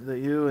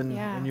that you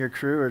and your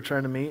crew are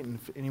trying to meet? And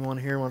if anyone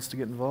here wants to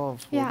get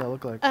involved, what would that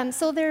look like?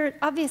 So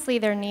obviously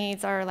their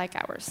needs are like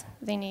ours.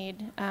 They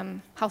need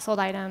household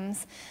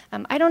items.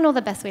 I don't know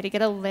the best way to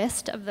get a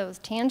list of those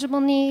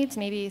tangible needs,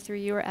 maybe through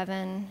you or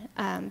Evan,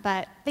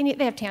 but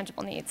they have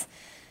tangible needs.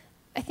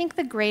 I think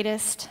one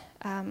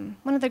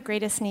of the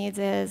greatest needs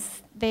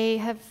is they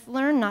have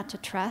learned not to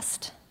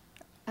trust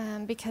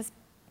because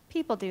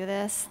people do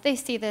this. They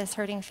see this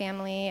hurting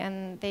family,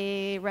 and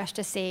they rush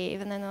to save,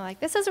 and then they're like,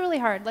 this is really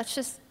hard. Let's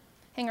just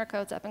hang our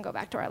coats up and go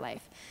back to our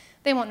life.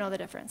 They won't know the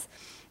difference.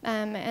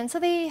 And so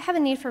they have a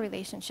need for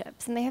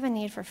relationships, and they have a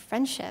need for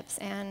friendships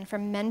and for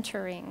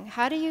mentoring.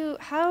 How do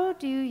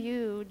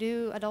you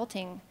do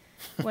adulting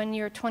when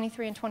you're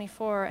 23 and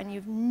 24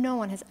 and no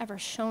one has ever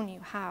shown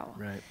you how?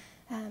 Right.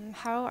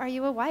 How are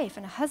you a wife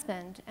and a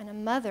husband and a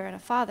mother and a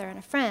father and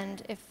a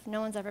friend if no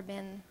one's ever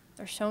been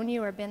or shown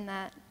you or been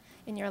that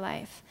in your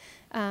life?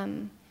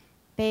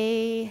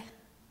 They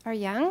are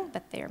young,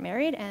 but they are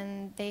married,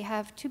 and they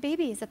have 2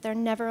 babies that they're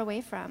never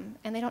away from,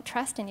 and they don't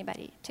trust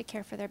anybody to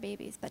care for their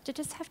babies, but to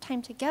just have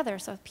time together,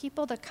 so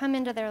people to come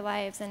into their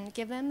lives and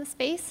give them the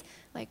space,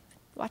 like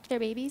watch their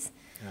babies.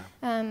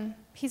 Yeah.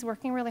 He's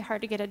working really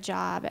hard to get a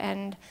job,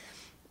 and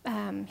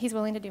he's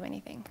willing to do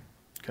anything.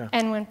 Okay.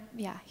 And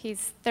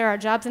there are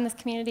jobs in this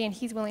community, and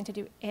he's willing to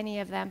do any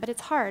of them, but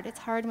it's hard. It's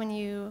hard when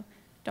you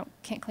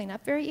can't clean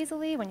up very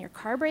easily, when your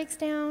car breaks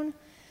down.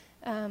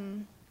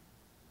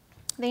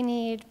 they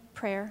need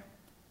prayer.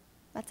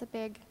 That's a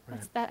big,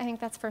 I think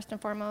that's first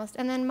and foremost.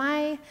 And then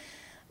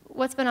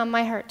what's been on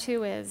my heart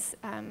too is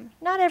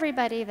not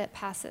everybody that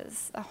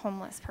passes a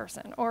homeless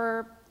person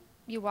or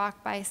you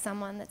walk by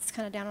someone that's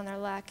kind of down on their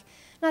luck,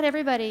 not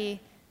everybody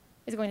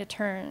is going to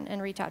turn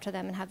and reach out to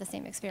them and have the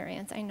same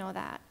experience. I know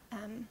that.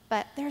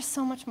 But there's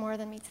so much more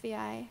than meets the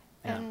eye.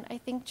 Yeah. And I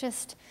think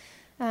just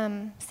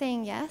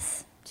saying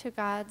yes to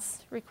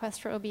God's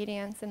request for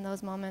obedience in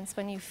those moments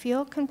when you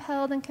feel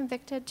compelled and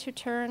convicted to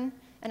turn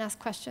and ask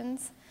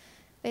questions,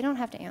 they don't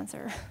have to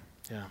answer.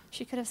 Yeah.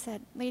 She could have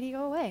said, "Lady,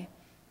 go away."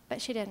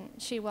 But she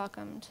didn't. She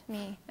welcomed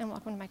me and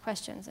welcomed my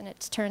questions, and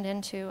it's turned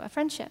into a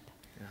friendship.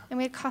 Yeah. And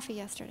we had coffee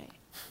yesterday,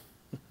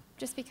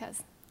 just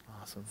because.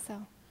 Awesome.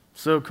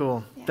 So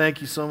cool. Yeah.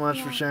 Thank you so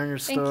much for sharing your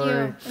story. Thank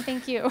you. And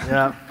thank you.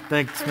 Yeah.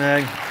 Thanks,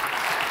 Meg.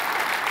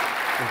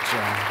 Good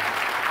job.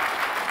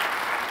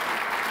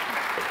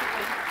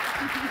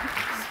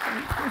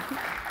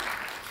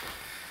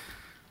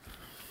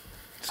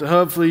 So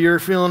hopefully you're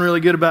feeling really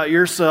good about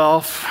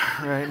yourself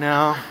right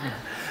now.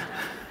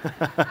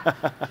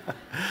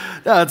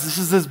 No, it's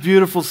just this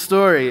beautiful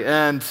story,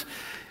 and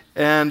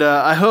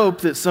I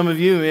hope that some of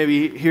you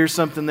maybe hear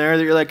something there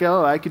that you're like,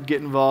 oh, I could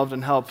get involved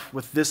and help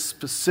with this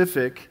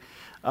specific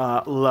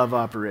love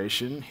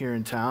operation here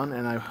in town,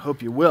 and I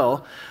hope you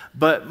will.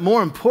 But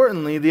more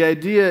importantly, the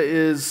idea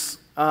is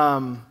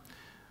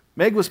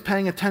Meg was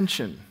paying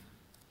attention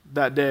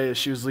that day as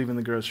she was leaving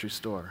the grocery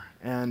store,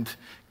 and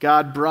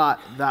God brought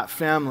that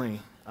family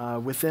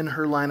within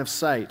her line of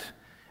sight,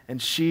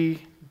 and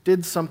she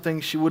did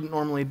something she wouldn't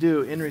normally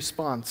do in a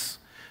response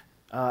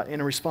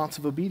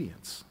of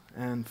obedience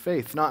and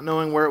faith. Not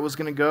knowing where it was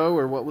going to go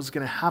or what was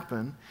going to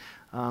happen,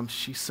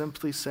 she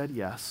simply said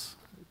yes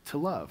to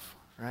love,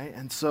 right?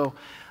 And so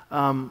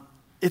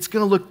it's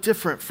going to look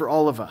different for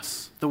all of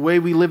us. The way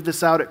we live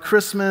this out at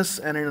Christmas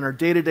and in our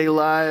day-to-day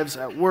lives,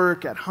 at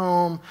work, at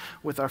home,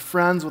 with our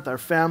friends, with our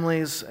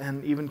families,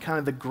 and even kind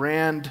of the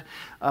grand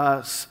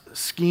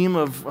scheme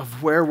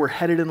of where we're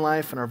headed in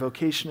life and our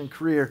vocation and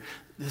career,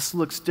 this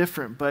looks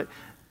different, but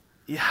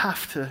you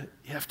have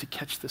to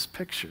catch this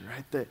picture,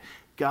 right? That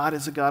God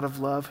is a God of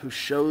love who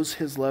shows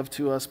his love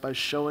to us by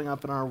showing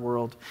up in our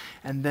world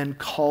and then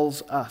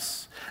calls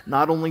us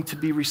not only to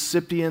be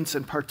recipients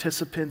and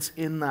participants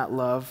in that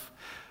love,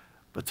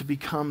 but to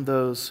become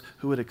those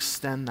who would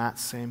extend that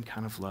same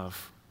kind of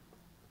love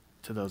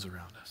to those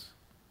around us.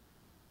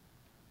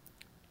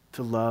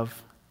 To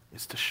love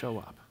is to show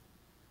up,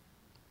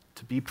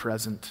 to be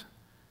present,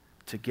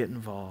 to get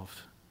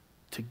involved,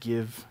 to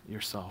give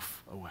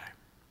yourself away.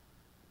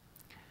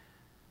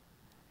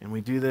 And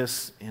we do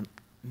this in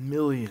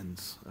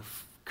millions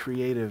of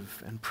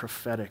creative and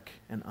prophetic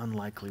and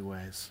unlikely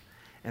ways.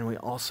 And we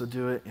also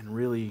do it in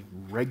really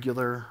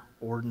regular,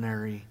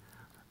 ordinary,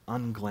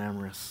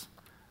 unglamorous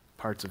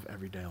parts of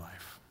everyday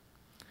life.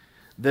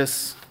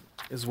 This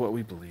is what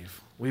we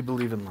believe. We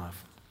believe in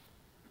love.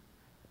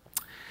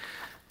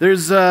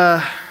 There's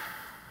an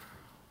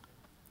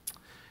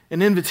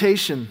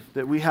invitation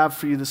that we have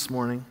for you this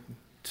morning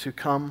to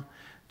come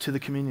to the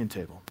communion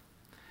table.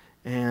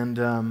 And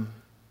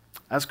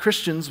as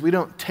Christians, we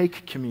don't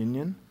take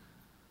communion,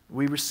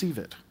 we receive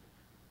it.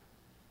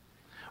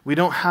 We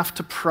don't have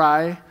to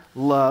pry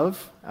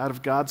love out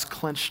of God's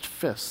clenched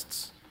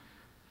fists,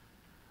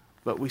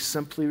 but we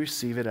simply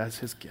receive it as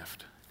his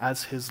gift,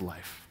 as his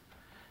life,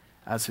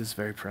 as his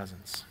very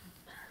presence.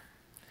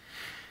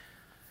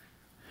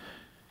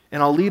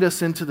 And I'll lead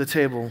us into the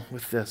table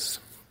with this.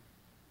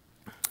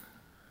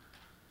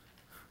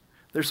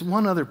 There's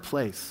one other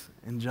place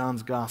in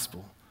John's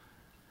gospel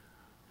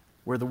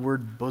where the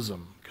word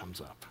bosom comes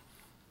up.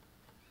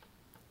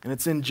 And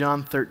it's in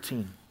John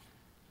 13,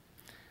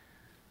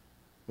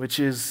 which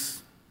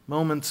is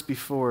moments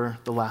before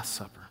the Last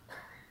Supper,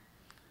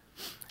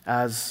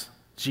 as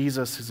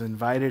Jesus has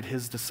invited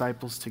his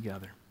disciples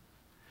together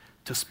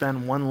to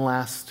spend one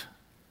last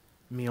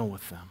meal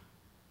with them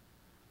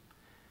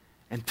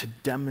and to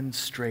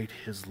demonstrate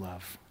his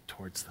love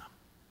towards them.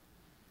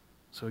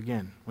 So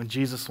again, when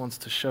Jesus wants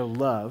to show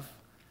love,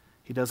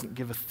 he doesn't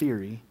give a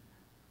theory,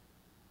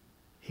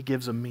 he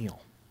gives a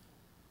meal,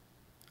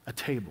 a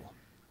table,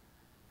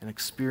 an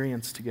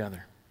experience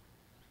together.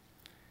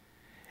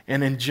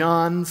 And in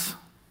John's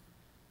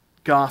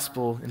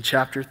gospel, in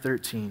chapter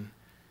 13,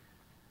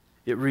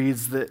 it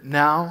reads that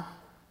now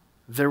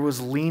there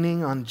was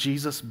leaning on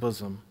Jesus'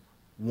 bosom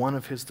one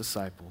of his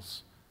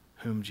disciples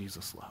whom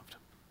Jesus loved.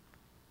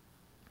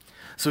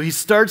 So he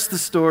starts the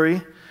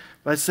story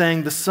by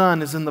saying the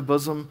Son is in the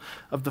bosom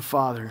of the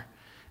Father.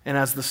 And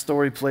as the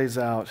story plays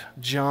out,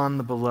 John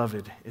the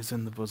Beloved is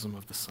in the bosom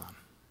of the Son.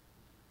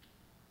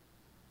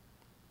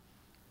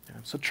 Yeah,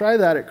 so try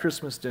that at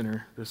Christmas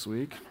dinner this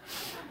week.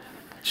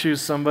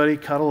 Choose somebody,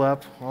 cuddle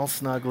up, all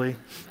snugly.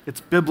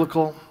 It's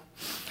biblical.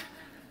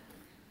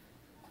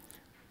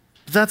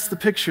 But that's the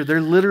picture. They're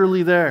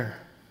literally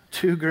there.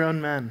 Two grown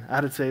men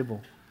at a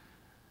table.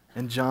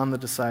 And John the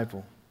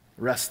disciple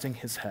resting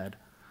his head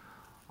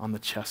on the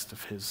chest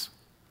of his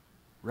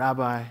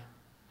Rabbi,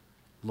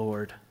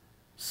 Lord,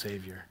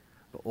 Savior,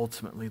 but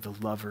ultimately the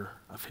lover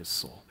of his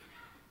soul.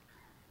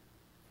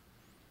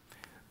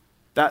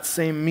 That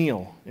same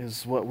meal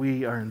is what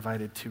we are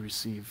invited to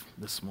receive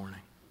this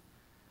morning.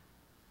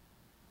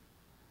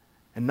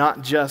 And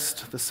not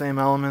just the same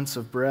elements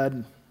of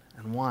bread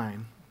and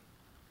wine,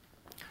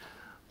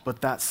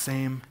 but that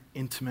same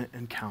intimate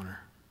encounter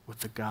with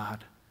the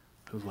God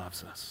who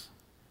loves us,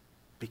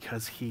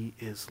 because he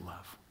is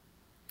love.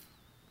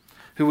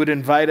 Who would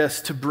invite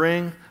us to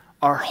bring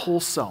our whole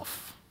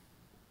self,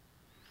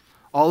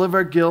 all of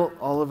our guilt,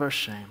 all of our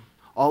shame,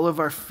 all of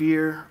our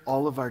fear,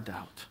 all of our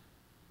doubt.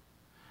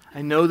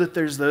 I know that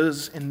there's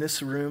those in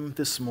this room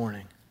this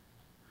morning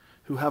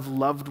who have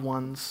loved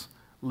ones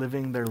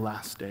living their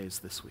last days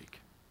this week.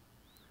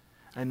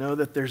 I know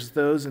that there's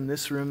those in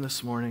this room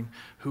this morning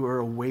who are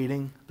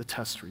awaiting the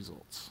test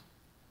results.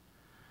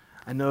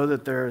 I know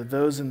that there are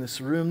those in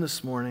this room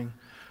this morning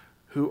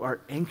who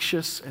are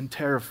anxious and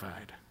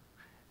terrified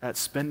at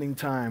spending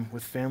time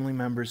with family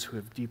members who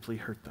have deeply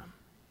hurt them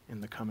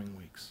in the coming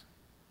weeks.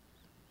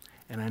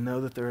 And I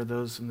know that there are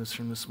those in this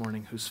room this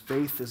morning whose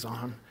faith is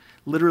on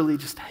literally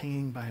just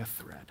hanging by a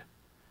thread.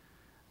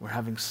 We're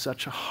having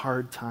such a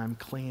hard time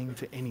clinging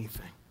to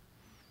anything.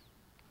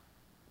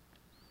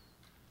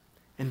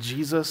 And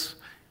Jesus,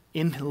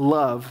 in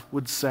love,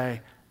 would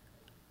say,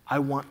 I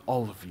want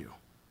all of you.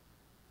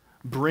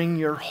 Bring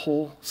your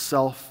whole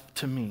self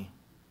to me.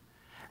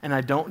 And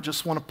I don't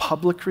just want a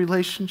public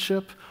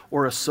relationship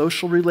or a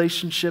social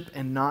relationship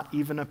and not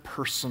even a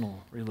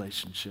personal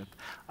relationship.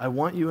 I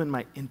want you in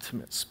my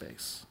intimate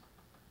space.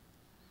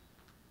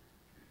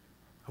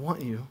 I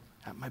want you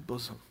at my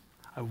bosom.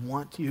 I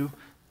want you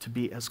to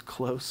be as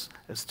close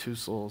as two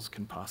souls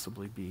can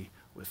possibly be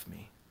with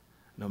me.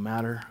 No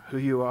matter who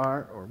you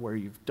are or where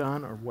you've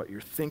done or what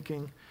you're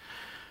thinking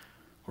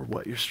or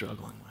what you're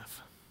struggling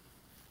with.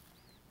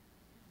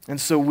 And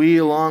so we,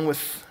 along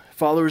with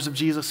followers of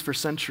Jesus for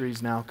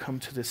centuries now, come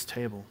to this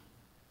table,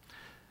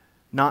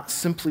 not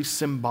simply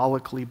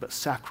symbolically but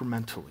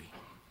sacramentally,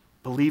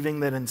 believing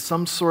that in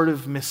some sort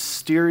of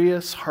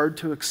mysterious,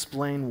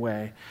 hard-to-explain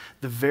way,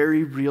 the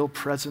very real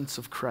presence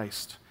of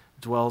Christ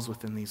dwells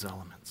within these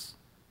elements.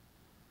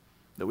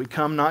 That we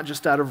come not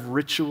just out of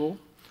ritual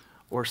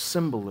or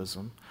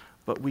symbolism,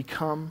 but we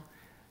come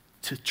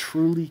to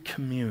truly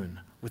commune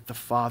with the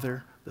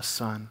Father, the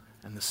Son,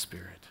 and the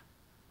Spirit.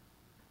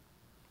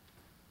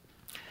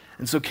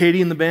 And so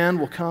Katie and the band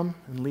will come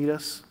and lead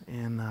us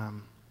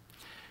in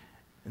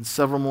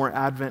several more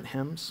Advent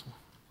hymns.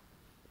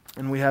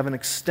 And we have an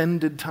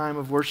extended time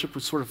of worship.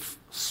 We sort of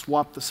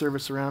swapped the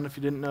service around, if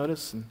you didn't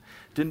notice, and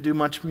didn't do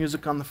much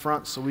music on the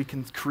front, so we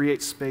can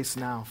create space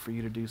now for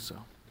you to do so.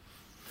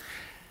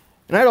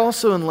 And I'd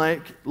also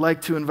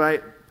like to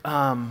invite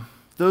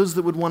those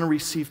that would want to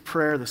receive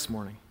prayer this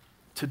morning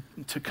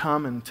to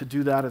come and to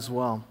do that as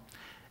well.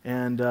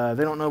 And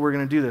they don't know we're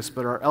going to do this,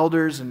 but our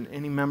elders and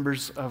any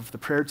members of the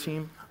prayer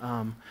team,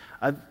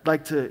 I'd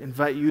like to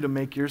invite you to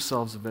make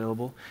yourselves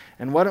available.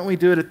 And why don't we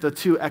do it at the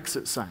two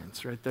exit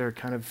signs right there,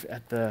 kind of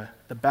at the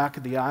back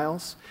of the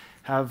aisles.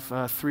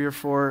 Have 3 or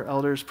 4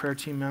 elders, prayer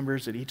team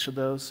members at each of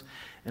those.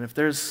 And if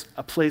there's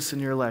a place in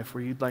your life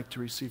where you'd like to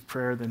receive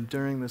prayer, then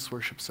during this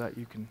worship set,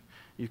 you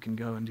can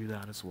go and do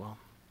that as well.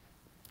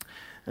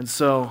 And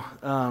so,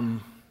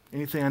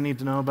 anything I need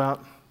to know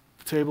about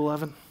the table,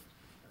 Evan?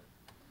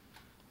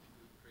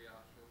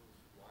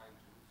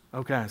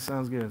 Okay,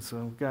 sounds good.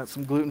 So we've got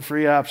some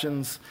gluten-free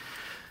options,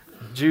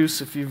 juice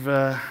if you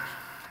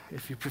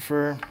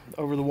prefer,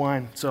 over the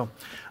wine. So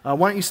why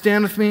don't you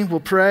stand with me?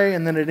 We'll pray,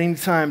 and then at any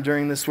time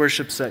during this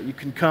worship set, you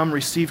can come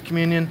receive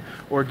communion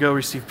or go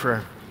receive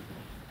prayer.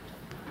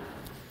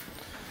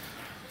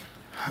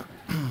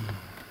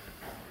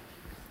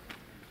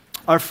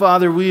 Our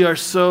Father, we are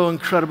so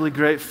incredibly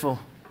grateful,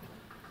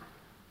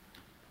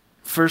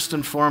 first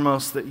and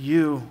foremost, that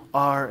you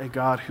are a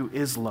God who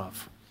is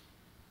love.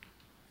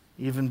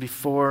 Even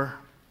before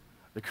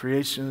the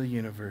creation of the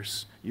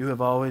universe, you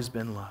have always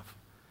been love.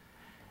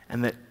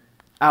 And that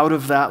out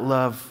of that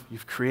love,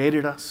 you've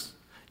created us,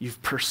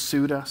 you've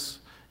pursued us,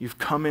 you've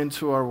come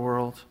into our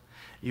world,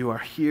 you are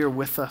here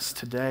with us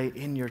today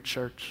in your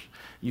church.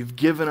 You've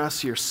given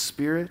us your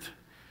Spirit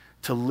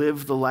to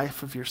live the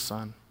life of your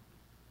Son.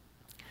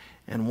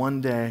 And one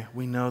day,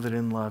 we know that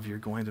in love, you're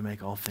going to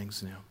make all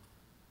things new.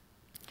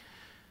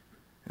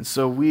 And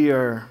so we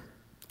are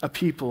a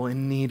people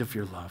in need of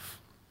your love.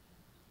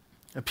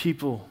 A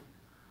people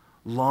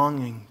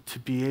longing to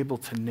be able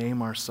to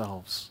name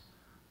ourselves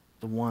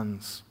the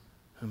ones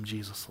whom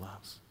Jesus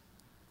loves.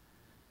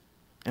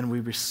 And we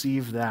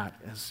receive that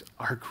as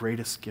our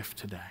greatest gift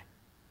today,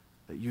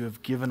 that you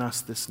have given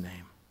us this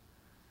name.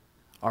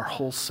 Our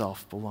whole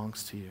self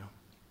belongs to you.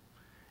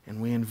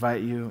 And we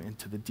invite you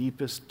into the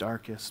deepest,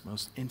 darkest,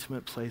 most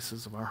intimate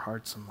places of our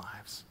hearts and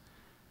lives,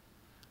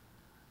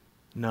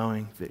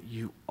 knowing that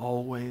you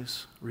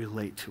always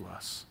relate to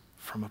us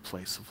from a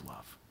place of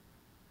love.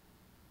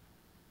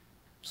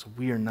 So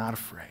we are not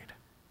afraid.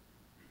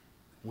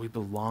 We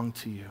belong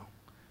to you.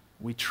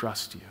 We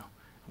trust you.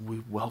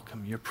 We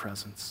welcome your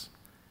presence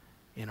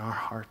in our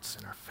hearts,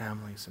 in our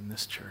families, in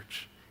this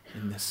church,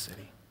 in this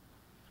city.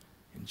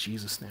 In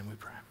Jesus' name we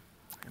pray.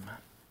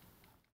 Amen.